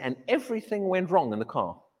lesson and everything went wrong in the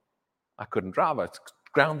car. I couldn't drive. I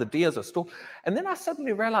ground the gears. I stalled. And then I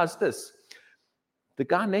suddenly realized this. The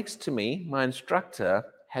guy next to me, my instructor,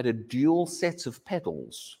 had a dual set of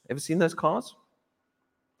pedals. Ever seen those cars?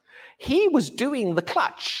 He was doing the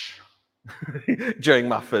clutch during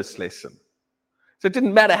my first lesson. So it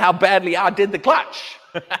didn't matter how badly I did the clutch.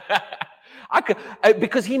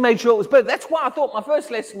 Because he made sure it was perfect. That's why I thought my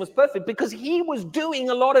first lesson was perfect, because he was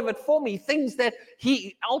doing a lot of it for me, things that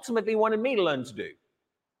he ultimately wanted me to learn to do.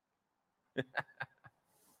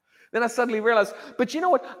 Then I suddenly realized, but you know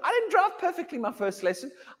what? I didn't drive perfectly my first lesson.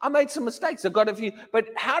 I made some mistakes. I got a few. But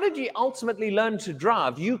how did you ultimately learn to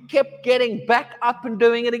drive? You kept getting back up and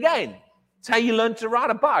doing it again. It's how you learn to ride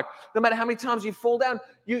a bike. No matter how many times you fall down,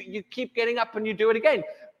 you keep getting up and you do it again.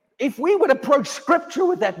 If we would approach Scripture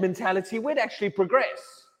with that mentality, we'd actually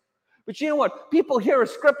progress. But you know what? People hear a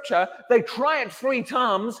scripture, they try it 3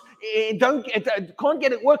 times, can't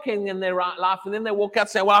get it working in their life, and then they walk out and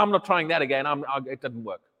say, well, I'm not trying that again. It didn't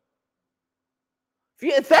work.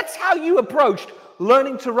 If that's how you approached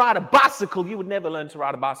learning to ride a bicycle, you would never learn to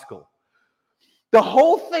ride a bicycle. The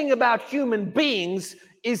whole thing about human beings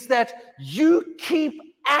is that you keep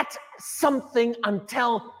at something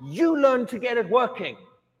until you learn to get it working.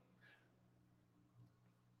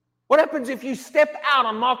 What happens if you step out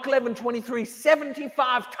on Mark 11:23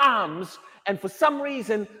 75 times, and for some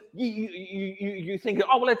reason you think,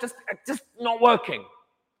 oh, well, it's just not working?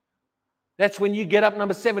 That's when you get up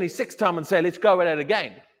number 76 time and say, let's go at it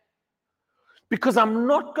again. Because I'm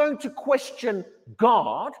not going to question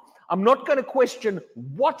God. I'm not going to question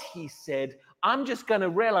what he said. I'm just going to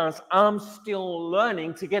realize I'm still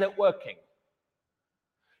learning to get it working.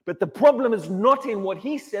 But the problem is not in what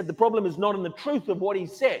he said. The problem is not in the truth of what he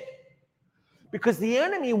said. Because the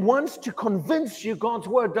enemy wants to convince you God's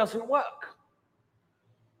word doesn't work.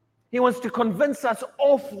 He wants to convince us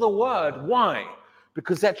of the word. Why?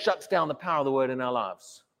 Because that shuts down the power of the word in our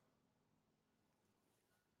lives.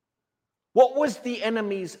 What was the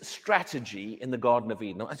enemy's strategy in the Garden of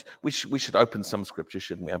Eden? We should open some scripture,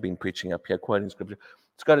 shouldn't we? I've been preaching up here, quoting scripture.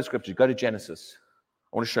 Let's go to scripture. Go to Genesis.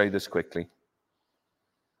 I want to show you this quickly.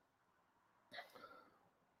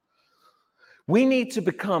 We need to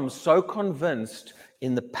become so convinced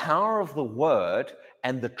in the power of the word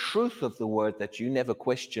and the truth of the word that you never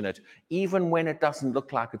question it, even when it doesn't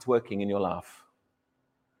look like it's working in your life.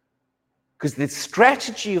 Because the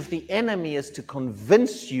strategy of the enemy is to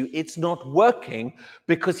convince you it's not working,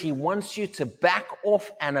 because he wants you to back off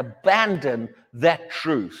and abandon that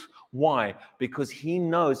truth. Why? Because he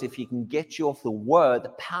knows if he can get you off the word, the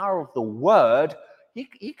power of the word,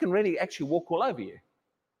 he can really actually walk all over you.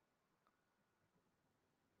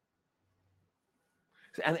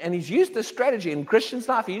 And he's used this strategy in Christians'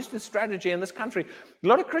 life. He used this strategy in this country. A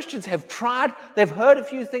lot of Christians have tried, they've heard a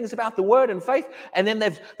few things about the word and faith, and then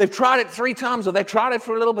they've tried it 3 times, or they've tried it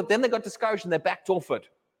for a little bit, then they got discouraged and they backed off it.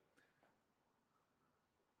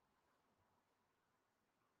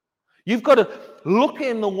 You've got to look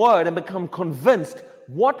in the word and become convinced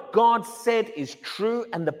what God said is true,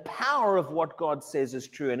 and the power of what God says is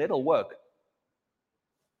true, and it'll work.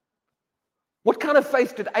 What kind of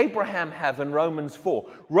faith did Abraham have in Romans 4?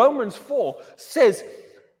 Romans 4 says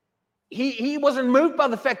he wasn't moved by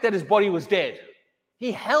the fact that his body was dead.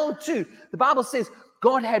 He held to. The Bible says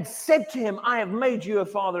God had said to him, I have made you a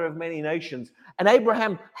father of many nations. And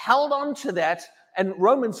Abraham held on to that. And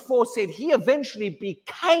Romans 4 said he eventually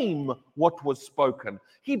became what was spoken.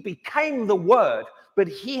 He became the word, but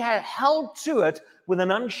he had held to it with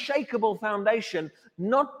an unshakable foundation,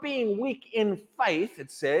 not being weak in faith,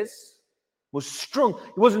 it says. Was strong.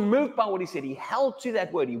 He wasn't moved by what he said. He held to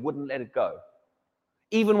that word. He wouldn't let it go,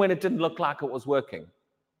 even when it didn't look like it was working.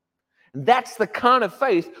 And that's the kind of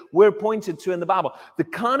faith we're pointed to in the Bible. The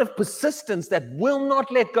kind of persistence that will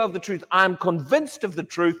not let go of the truth. I'm convinced of the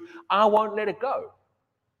truth. I won't let it go.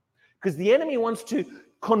 Because the enemy wants to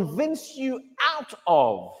convince you out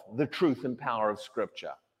of the truth and power of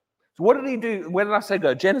Scripture. So what did he do? Where did I say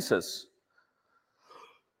go? Genesis.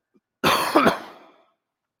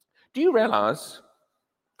 Do you realize,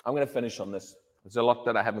 I'm going to finish on this. There's a lot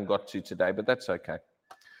that I haven't got to today, but that's okay.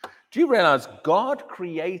 Do you realize God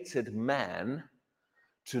created man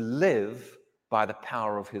to live by the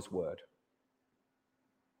power of his word?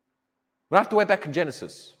 Right the way back in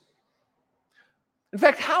Genesis. In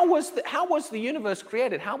fact, how was the universe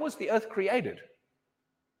created? How was the earth created?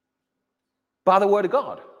 By the word of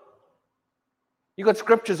God. You've got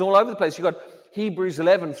scriptures all over the place. You've got Hebrews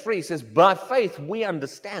 11:3 says, by faith we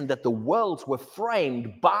understand that the worlds were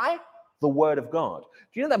framed by the word of God.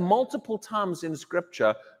 Do you know that multiple times in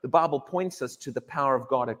Scripture, the Bible points us to the power of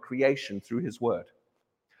God at creation through his word?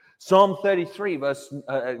 Psalm 33, verse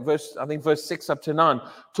 6 up to 9,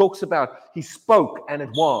 talks about he spoke and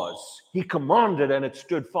it was. He commanded and it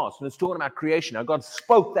stood fast. And it's talking about creation. Now God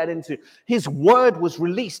spoke that into, his word was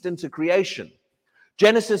released into creation.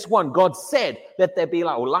 Genesis 1, God said, let there be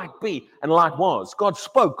light, or light be, and light was. God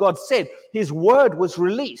spoke, God said, his word was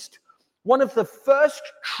released. One of the first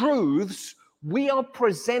truths we are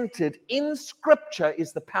presented in Scripture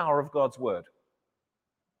is the power of God's word.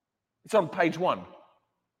 It's on page 1.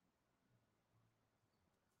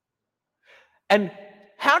 And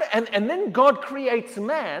then God creates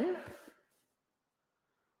man.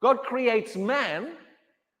 God creates man,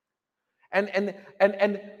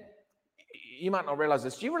 and you might not realize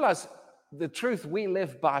this. Do you realize the truth we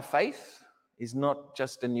live by faith is not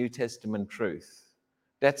just a New Testament truth.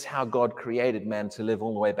 That's how God created man to live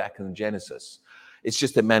all the way back in Genesis. It's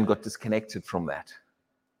just that man got disconnected from that.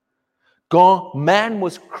 Man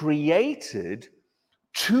was created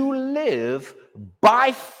to live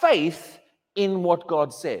by faith in what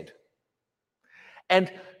God said.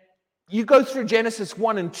 And you go through Genesis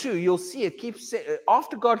 1 and 2, you'll see it keeps saying,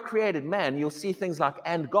 after God created man, you'll see things like,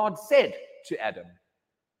 and God said to Adam.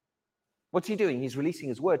 What's he doing? He's releasing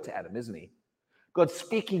his word to Adam, isn't he? God's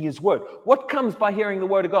speaking his word. What comes by hearing the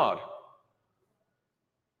word of God?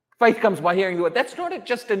 Faith comes by hearing the word. That's not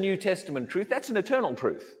just a New Testament truth. That's an eternal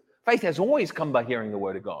truth. Faith has always come by hearing the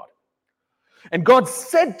word of God. And God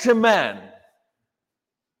said to man,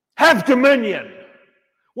 have dominion.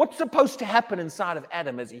 What's supposed to happen inside of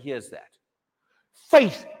Adam as he hears that?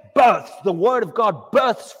 Faith births, the word of God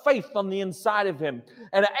births faith on the inside of him.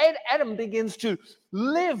 And Adam begins to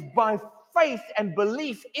live by faith and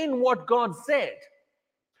belief in what God said.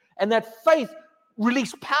 And that faith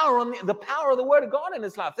released power on the power of the word of God in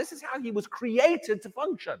his life. This is how he was created to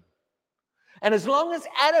function. And as long as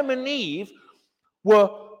Adam and Eve were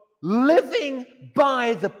living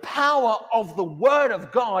by the power of the word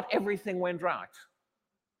of God, everything went right.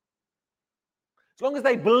 As long as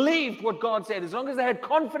they believed what God said, as long as they had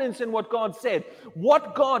confidence in what God said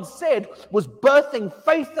was birthing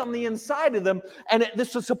faith on the inside of them. And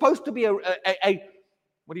this was supposed to be a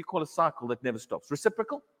what do you call a cycle that never stops?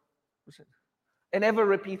 Reciprocal? An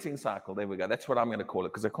ever-repeating cycle. There we go. That's what I'm going to call it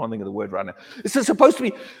because I can't think of the word right now. This is supposed to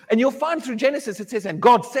be, and you'll find through Genesis it says, and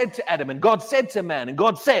God said to Adam, and God said to man, and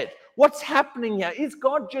God said. What's happening here? Is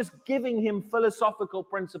God just giving him philosophical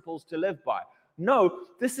principles to live by? No,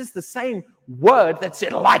 this is the same word that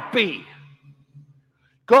said, light be.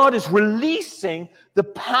 God is releasing the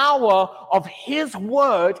power of his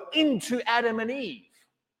word into Adam and Eve.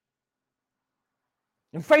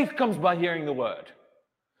 And faith comes by hearing the word.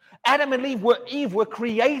 Adam and Eve were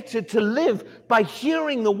created to live by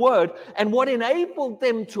hearing the word, and what enabled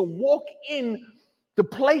them to walk in the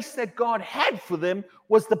place that God had for them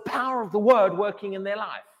was the power of the word working in their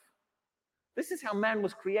life. This is how man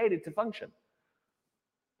was created to function.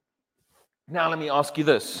 Now let me ask you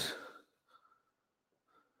this.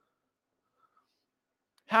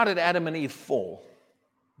 How did Adam and Eve fall?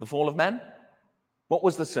 The fall of man? What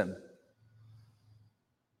was the sin?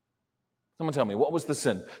 Someone tell me, what was the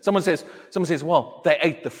sin? Someone says, well, they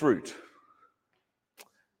ate the fruit.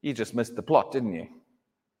 You just missed the plot, didn't you?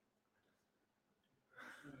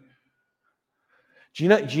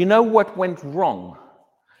 Do you know what went wrong?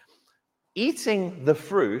 Eating the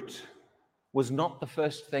fruit was not the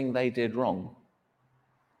first thing they did wrong.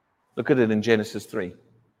 Look at it in Genesis 3.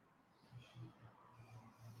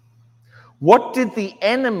 What did the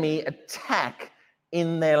enemy attack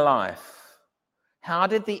in their life? How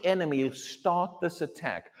did the enemy start this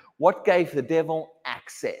attack? What gave the devil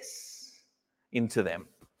access into them?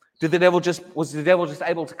 Was the devil just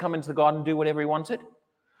able to come into the garden and do whatever he wanted?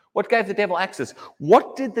 What gave the devil access?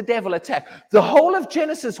 What did the devil attack? The whole of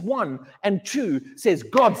Genesis 1 and 2 says,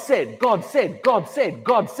 God said, God said, God said,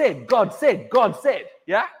 God said, God said, God said.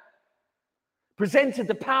 Yeah? Presented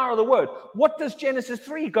the power of the word. What does Genesis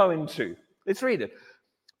 3 go into? Let's read it.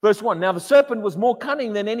 Verse 1, now the serpent was more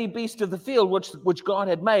cunning than any beast of the field which God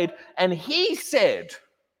had made. And he said,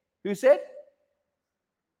 who said?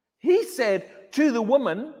 He said to the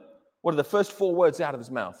woman, what are the first 4 words out of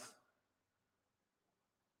his mouth?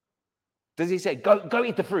 Does he say, go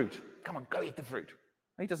eat the fruit? Come on, go eat the fruit.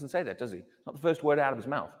 He doesn't say that, does he? Not the first word out of his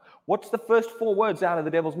mouth. What's the first 4 words out of the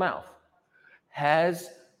devil's mouth? Has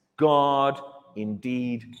God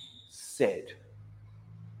indeed said?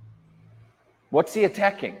 What's he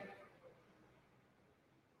attacking?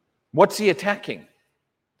 What's he attacking?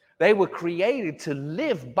 They were created to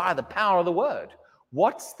live by the power of the word.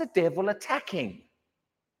 What's the devil attacking?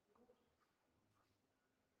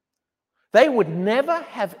 They would never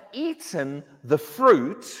have eaten the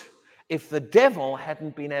fruit if the devil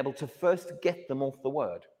hadn't been able to first get them off the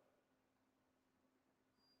word.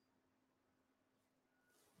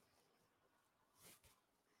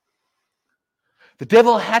 The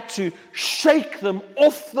devil had to shake them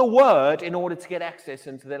off the word in order to get access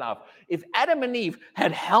into their life. If Adam and Eve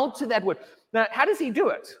had held to that word, now how does he do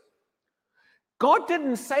it? God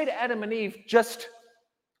didn't say to Adam and Eve, just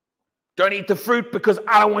don't eat the fruit because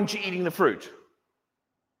I don't want you eating the fruit.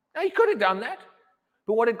 Now, he could have done that.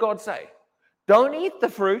 But what did God say? Don't eat the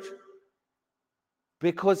fruit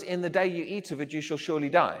because in the day you eat of it, you shall surely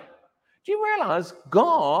die. Do you realize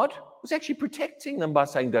God was actually protecting them by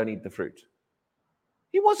saying, don't eat the fruit?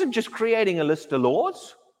 He wasn't just creating a list of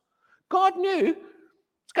laws. God knew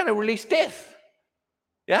It's going to release death.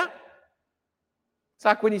 Yeah? It's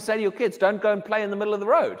like when you say to your kids, don't go and play in the middle of the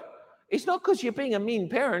road. It's not because you're being a mean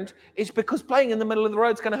parent. It's because playing in the middle of the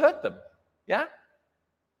road is going to hurt them. Yeah?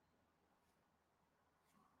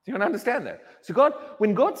 Do you understand that? So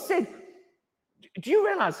when God said, do you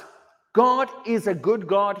realize God is a good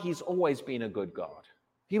God? He's always been a good God.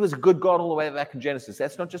 He was a good God all the way back in Genesis.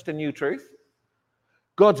 That's not just a new truth.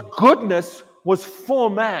 God's goodness was for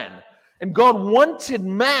man. And God wanted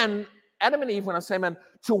man, Adam and Eve, when I say man,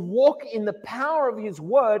 to walk in the power of his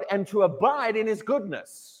word and to abide in his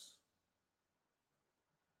goodness.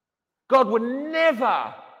 God would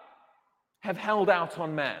never have held out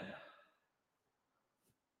on man.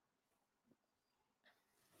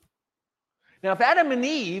 Now, if Adam and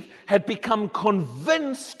Eve had become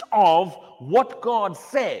convinced of what God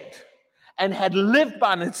said and had lived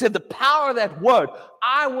by it and said the power of that word,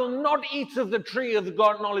 I will not eat of the tree of the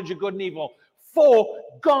knowledge of good and evil, for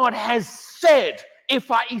God has said,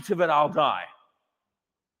 if I eat of it, I'll die.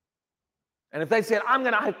 And if they said, I'm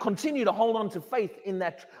going to continue to hold on to faith in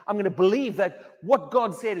that, I'm going to believe that what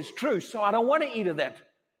God said is true, so I don't want to eat of that.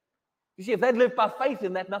 You see, if they'd lived by faith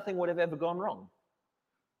in that, nothing would have ever gone wrong.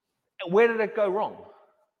 And where did it go wrong?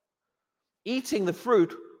 Eating the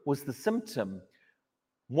fruit was the symptom.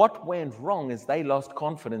 What went wrong is they lost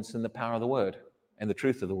confidence in the power of the word and the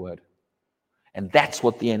truth of the word. And that's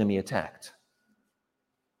what the enemy attacked.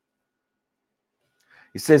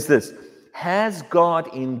 He says this, has God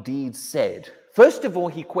indeed said? First of all,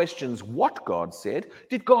 he questions what God said.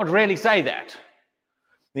 Did God really say that?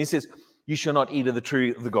 And he says, you shall not eat of the tree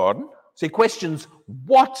of the garden. So he questions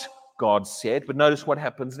what God said, but notice what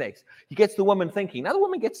happens next. He gets the woman thinking. Now, the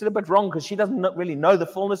woman gets it a bit wrong because she doesn't really know the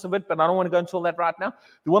fullness of it, but I don't want to go into all that right now.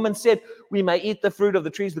 The woman said, we may eat the fruit of the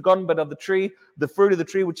trees of the garden, but of the fruit of the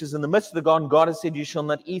tree which is in the midst of the garden, God has said, you shall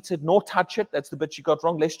not eat it nor touch it. That's the bit she got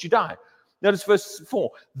wrong, lest you die. Notice verse 4.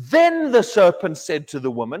 Then the serpent said to the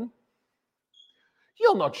woman,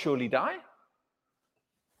 you'll not surely die.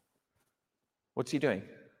 What's he doing?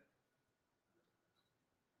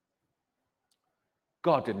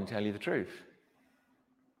 God didn't tell you the truth.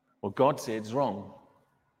 What God said is wrong.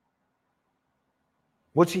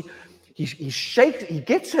 What's he shakes, he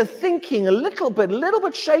gets her thinking a little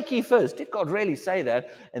bit shaky first. Did God really say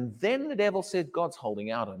that? And then the devil said, God's holding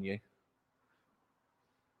out on you.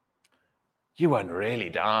 You won't really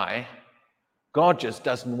die. God just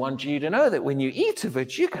doesn't want you to know that when you eat of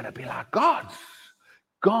it, you're going to be like God.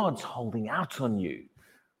 God's holding out on you.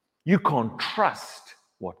 You can't trust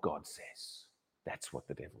what God says. That's what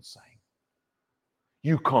the devil's saying.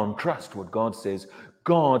 You can't trust what God says.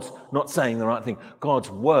 God's not saying the right thing. God's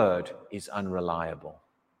word is unreliable.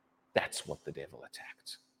 That's what the devil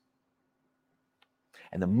attacked.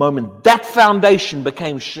 And the moment that foundation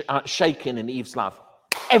became shaken in Eve's life,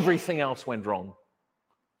 everything else went wrong.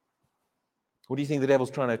 What do you think the devil's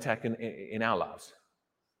trying to attack in our lives?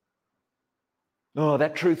 Oh,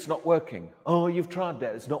 that truth's not working. Oh, you've tried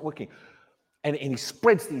that. It's not working. And he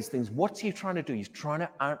spreads these things. What's he trying to do? He's trying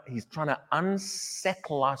to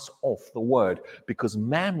unsettle us off the word, because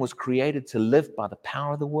man was created to live by the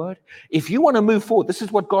power of the word. If you want to move forward, this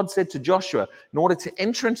is what God said to Joshua. In order to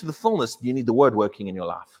enter into the fullness, you need the word working in your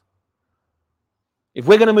life. If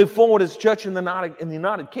we're going to move forward as church in the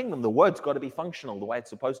United Kingdom, the word's got to be functional the way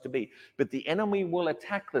it's supposed to be. But the enemy will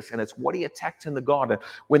attack this, and it's what he attacked in the garden.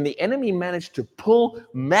 When the enemy managed to pull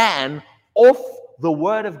man off the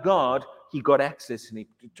word of God, he got access and he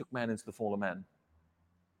took man into the fall of man.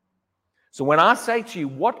 So when I say to you,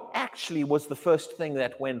 what actually was the first thing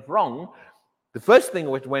that went wrong? The first thing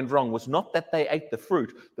that went wrong was not that they ate the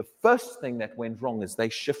fruit. The first thing that went wrong is they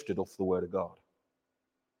shifted off the word of God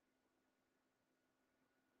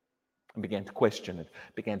and began to question it,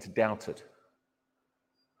 began to doubt it.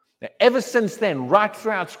 Now, ever since then, right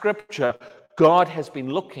throughout Scripture, God has been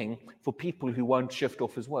looking for people who won't shift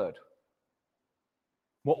off his word.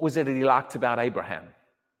 What was it that he liked about Abraham?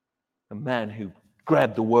 A man who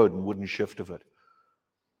grabbed the word and wouldn't shift of it.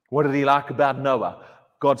 What did he like about Noah?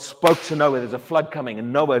 God spoke to Noah, there's a flood coming,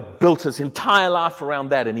 and Noah built his entire life around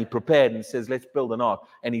that, and he prepared and says, let's build an ark.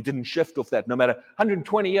 And he didn't shift off that. No matter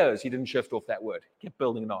 120 years, he didn't shift off that word. He kept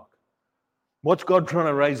building an ark. What's God trying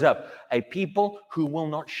to raise up? A people who will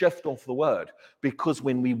not shift off the word. Because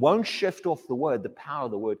when we won't shift off the word, the power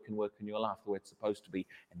of the word can work in your life the way it's supposed to be.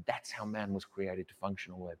 And that's how man was created to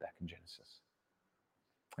function all the way back in Genesis.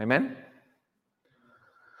 Amen?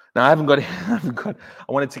 Now, I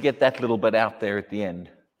wanted to get that little bit out there at the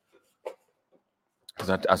end.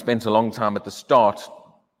 Because I spent a long time at the start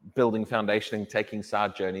building foundation and taking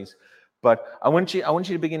side journeys. But I want you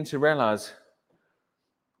to begin to realize,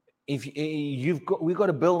 we've got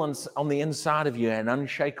to build on the inside of you an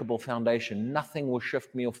unshakable foundation. Nothing will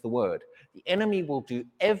shift me off the word. The enemy will do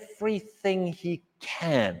everything he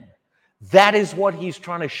can. That is what he's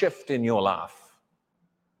trying to shift in your life.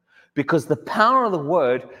 Because the power of the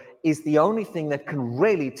word is the only thing that can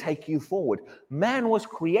really take you forward. Man was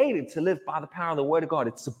created to live by the power of the word of God.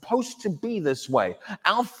 It's supposed to be this way.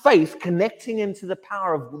 Our faith connecting into the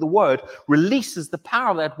power of the word releases the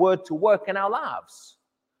power of that word to work in our lives.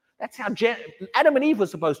 That's how Adam and Eve were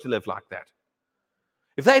supposed to live, like that.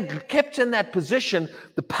 If they'd kept in that position,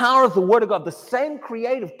 the power of the word of God, the same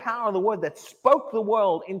creative power of the word that spoke the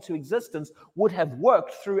world into existence, would have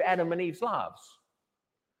worked through Adam and Eve's lives.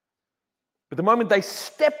 But the moment they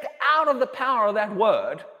stepped out of the power of that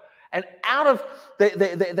word and out of,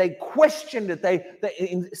 they questioned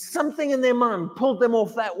it, something in their mind pulled them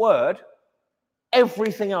off that word,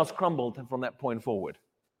 everything else crumbled from that point forward.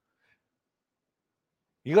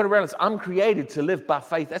 You got to realize, I'm created to live by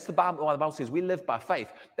faith. That's why the Bible says we live by faith.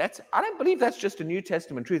 I don't believe that's just a New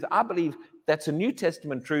Testament truth. I believe that's a New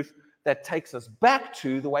Testament truth that takes us back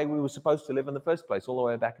to the way we were supposed to live in the first place, all the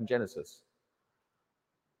way back in Genesis.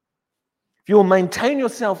 If you will maintain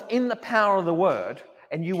yourself in the power of the word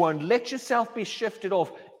and you won't let yourself be shifted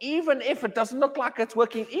off, even if it doesn't look like it's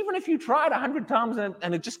working, even if you try it 100 times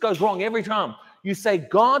and it just goes wrong every time, you say,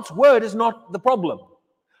 God's word is not the problem.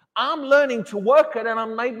 I'm learning to work it,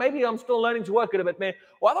 and maybe I'm still learning to work it a bit more.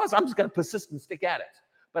 Well, otherwise, I'm just going to persist and stick at it.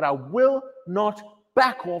 But I will not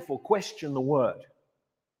back off or question the word.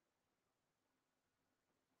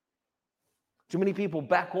 Too many people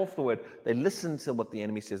back off the word. They listen to what the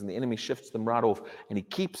enemy says, and the enemy shifts them right off, and he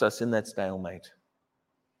keeps us in that stalemate.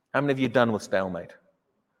 How many of you are done with stalemate?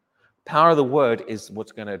 Power of the word is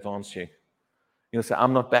what's going to advance you. You'll say,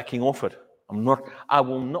 I'm not backing off it. I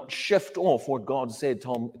will not shift off what God said,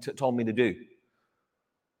 told me to do.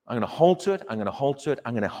 I'm going to hold to it. I'm going to hold to it.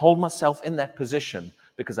 I'm going to hold myself in that position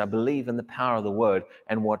because I believe in the power of the word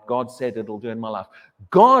and what God said it'll do in my life.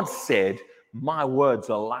 God said, my words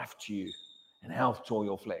are life to you and health to all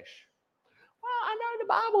your flesh. Well, I know the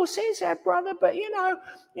Bible says that, brother, but you know,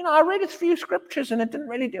 I read a few scriptures and it didn't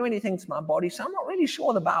really do anything to my body, so I'm not really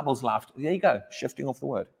sure the Bible's life. There you go, shifting off the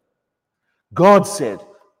word. God said,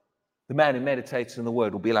 the man who meditates in the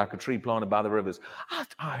word will be like a tree planted by the rivers.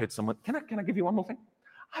 I heard someone, can I give you one more thing?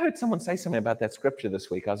 I heard someone say something about that scripture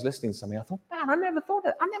this week. I was listening to something. I thought, man, I never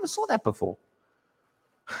saw that before.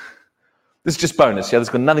 This is just bonus. Yeah, this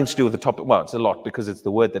has got nothing to do with the topic. Well, it's a lot because it's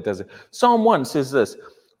the word that does it. Psalm 1 says this,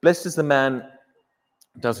 blessed is the man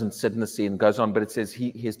doesn't sit in the sea, and goes on, but it says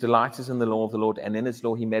his delight is in the law of the Lord, and in his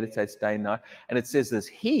law he meditates day and night. And it says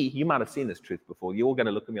this, you might have seen this truth before. You're all going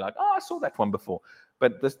to look at me like, I saw that one before.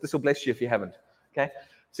 But this will bless you if you haven't. Okay? It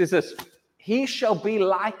says this, he shall be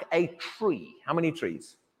like a tree. How many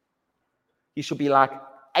trees? He shall be like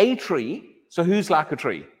a tree. So who's like a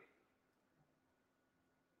tree?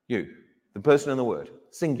 You, the person in the word,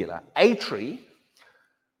 singular. A tree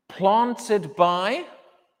planted by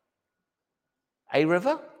a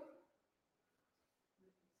river?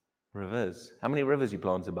 Rivers. How many rivers you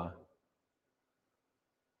planted by?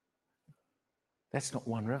 That's not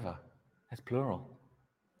one river. That's plural.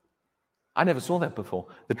 I never saw that before.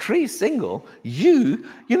 The tree is single. You're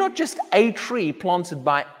not just a tree planted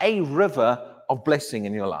by a river of blessing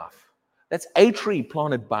in your life. That's a tree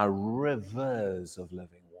planted by rivers of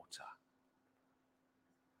living water.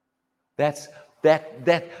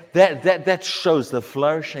 That shows the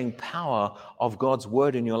flourishing power of God's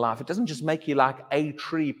word in your life. It doesn't just make you like a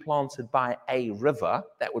tree planted by a river.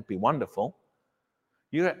 That would be wonderful.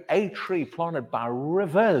 You're a tree planted by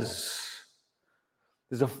rivers.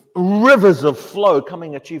 There's rivers of flow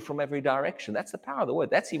coming at you from every direction. That's the power of the word.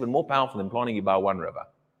 That's even more powerful than planting you by one river.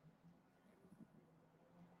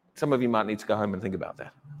 Some of you might need to go home and think about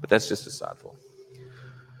that. But that's just a side thought.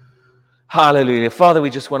 Hallelujah. Father, we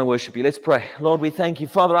just want to worship you. Let's pray. Lord, we thank you.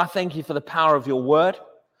 Father, I thank you for the power of your word.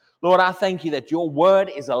 Lord, I thank you that your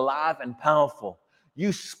word is alive and powerful.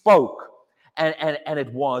 You spoke and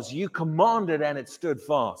it was. You commanded and it stood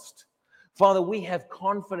fast. Father, we have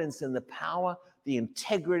confidence in the power, the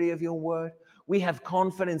integrity of your word. We have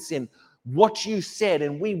confidence in what you said,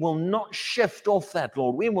 and we will not shift off that,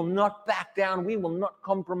 Lord. We will not back down. We will not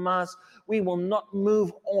compromise. We will not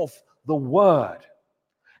move off the word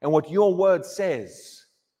and what your word says.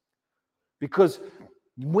 Because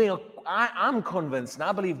I'm convinced, and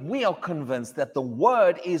I believe we are convinced that the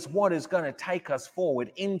word is what is going to take us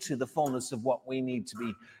forward into the fullness of what we need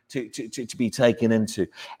to be taken into.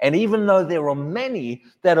 And even though there are many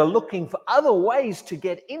that are looking for other ways to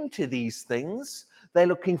get into these things, They're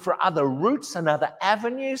looking for other routes and other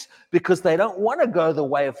avenues because they don't want to go the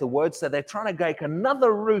way of the word. So they're trying to take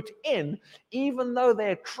another route in. Even though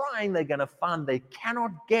they're trying, they're going to find they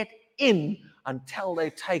cannot get in until they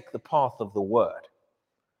take the path of the word.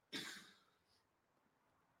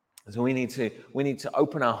 So we need to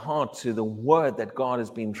open our heart to the word that God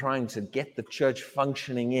has been trying to get the church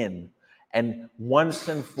functioning in, and once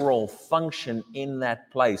and for all function in that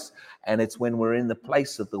place. And it's when we're in the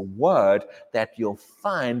place of the word that you'll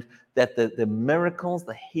find that the miracles,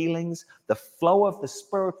 the healings, the flow of the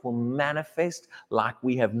Spirit will manifest like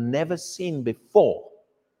we have never seen before.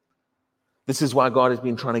 This is why God has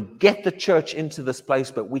been trying to get the church into this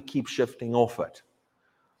place, but we keep shifting off it.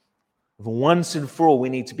 Once and for all, we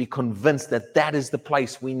need to be convinced that that is the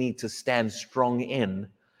place we need to stand strong in.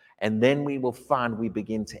 And then we will find we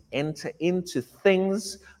begin to enter into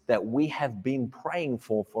things that we have been praying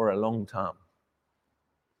for a long time.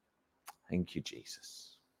 Thank you,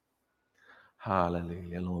 Jesus.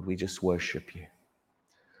 Hallelujah, Lord. We just worship you.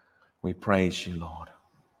 We praise you, Lord.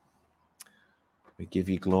 We give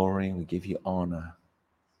you glory. We give you honor.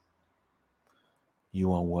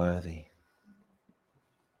 You are worthy.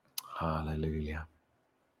 Hallelujah.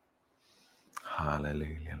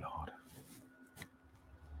 Hallelujah, Lord.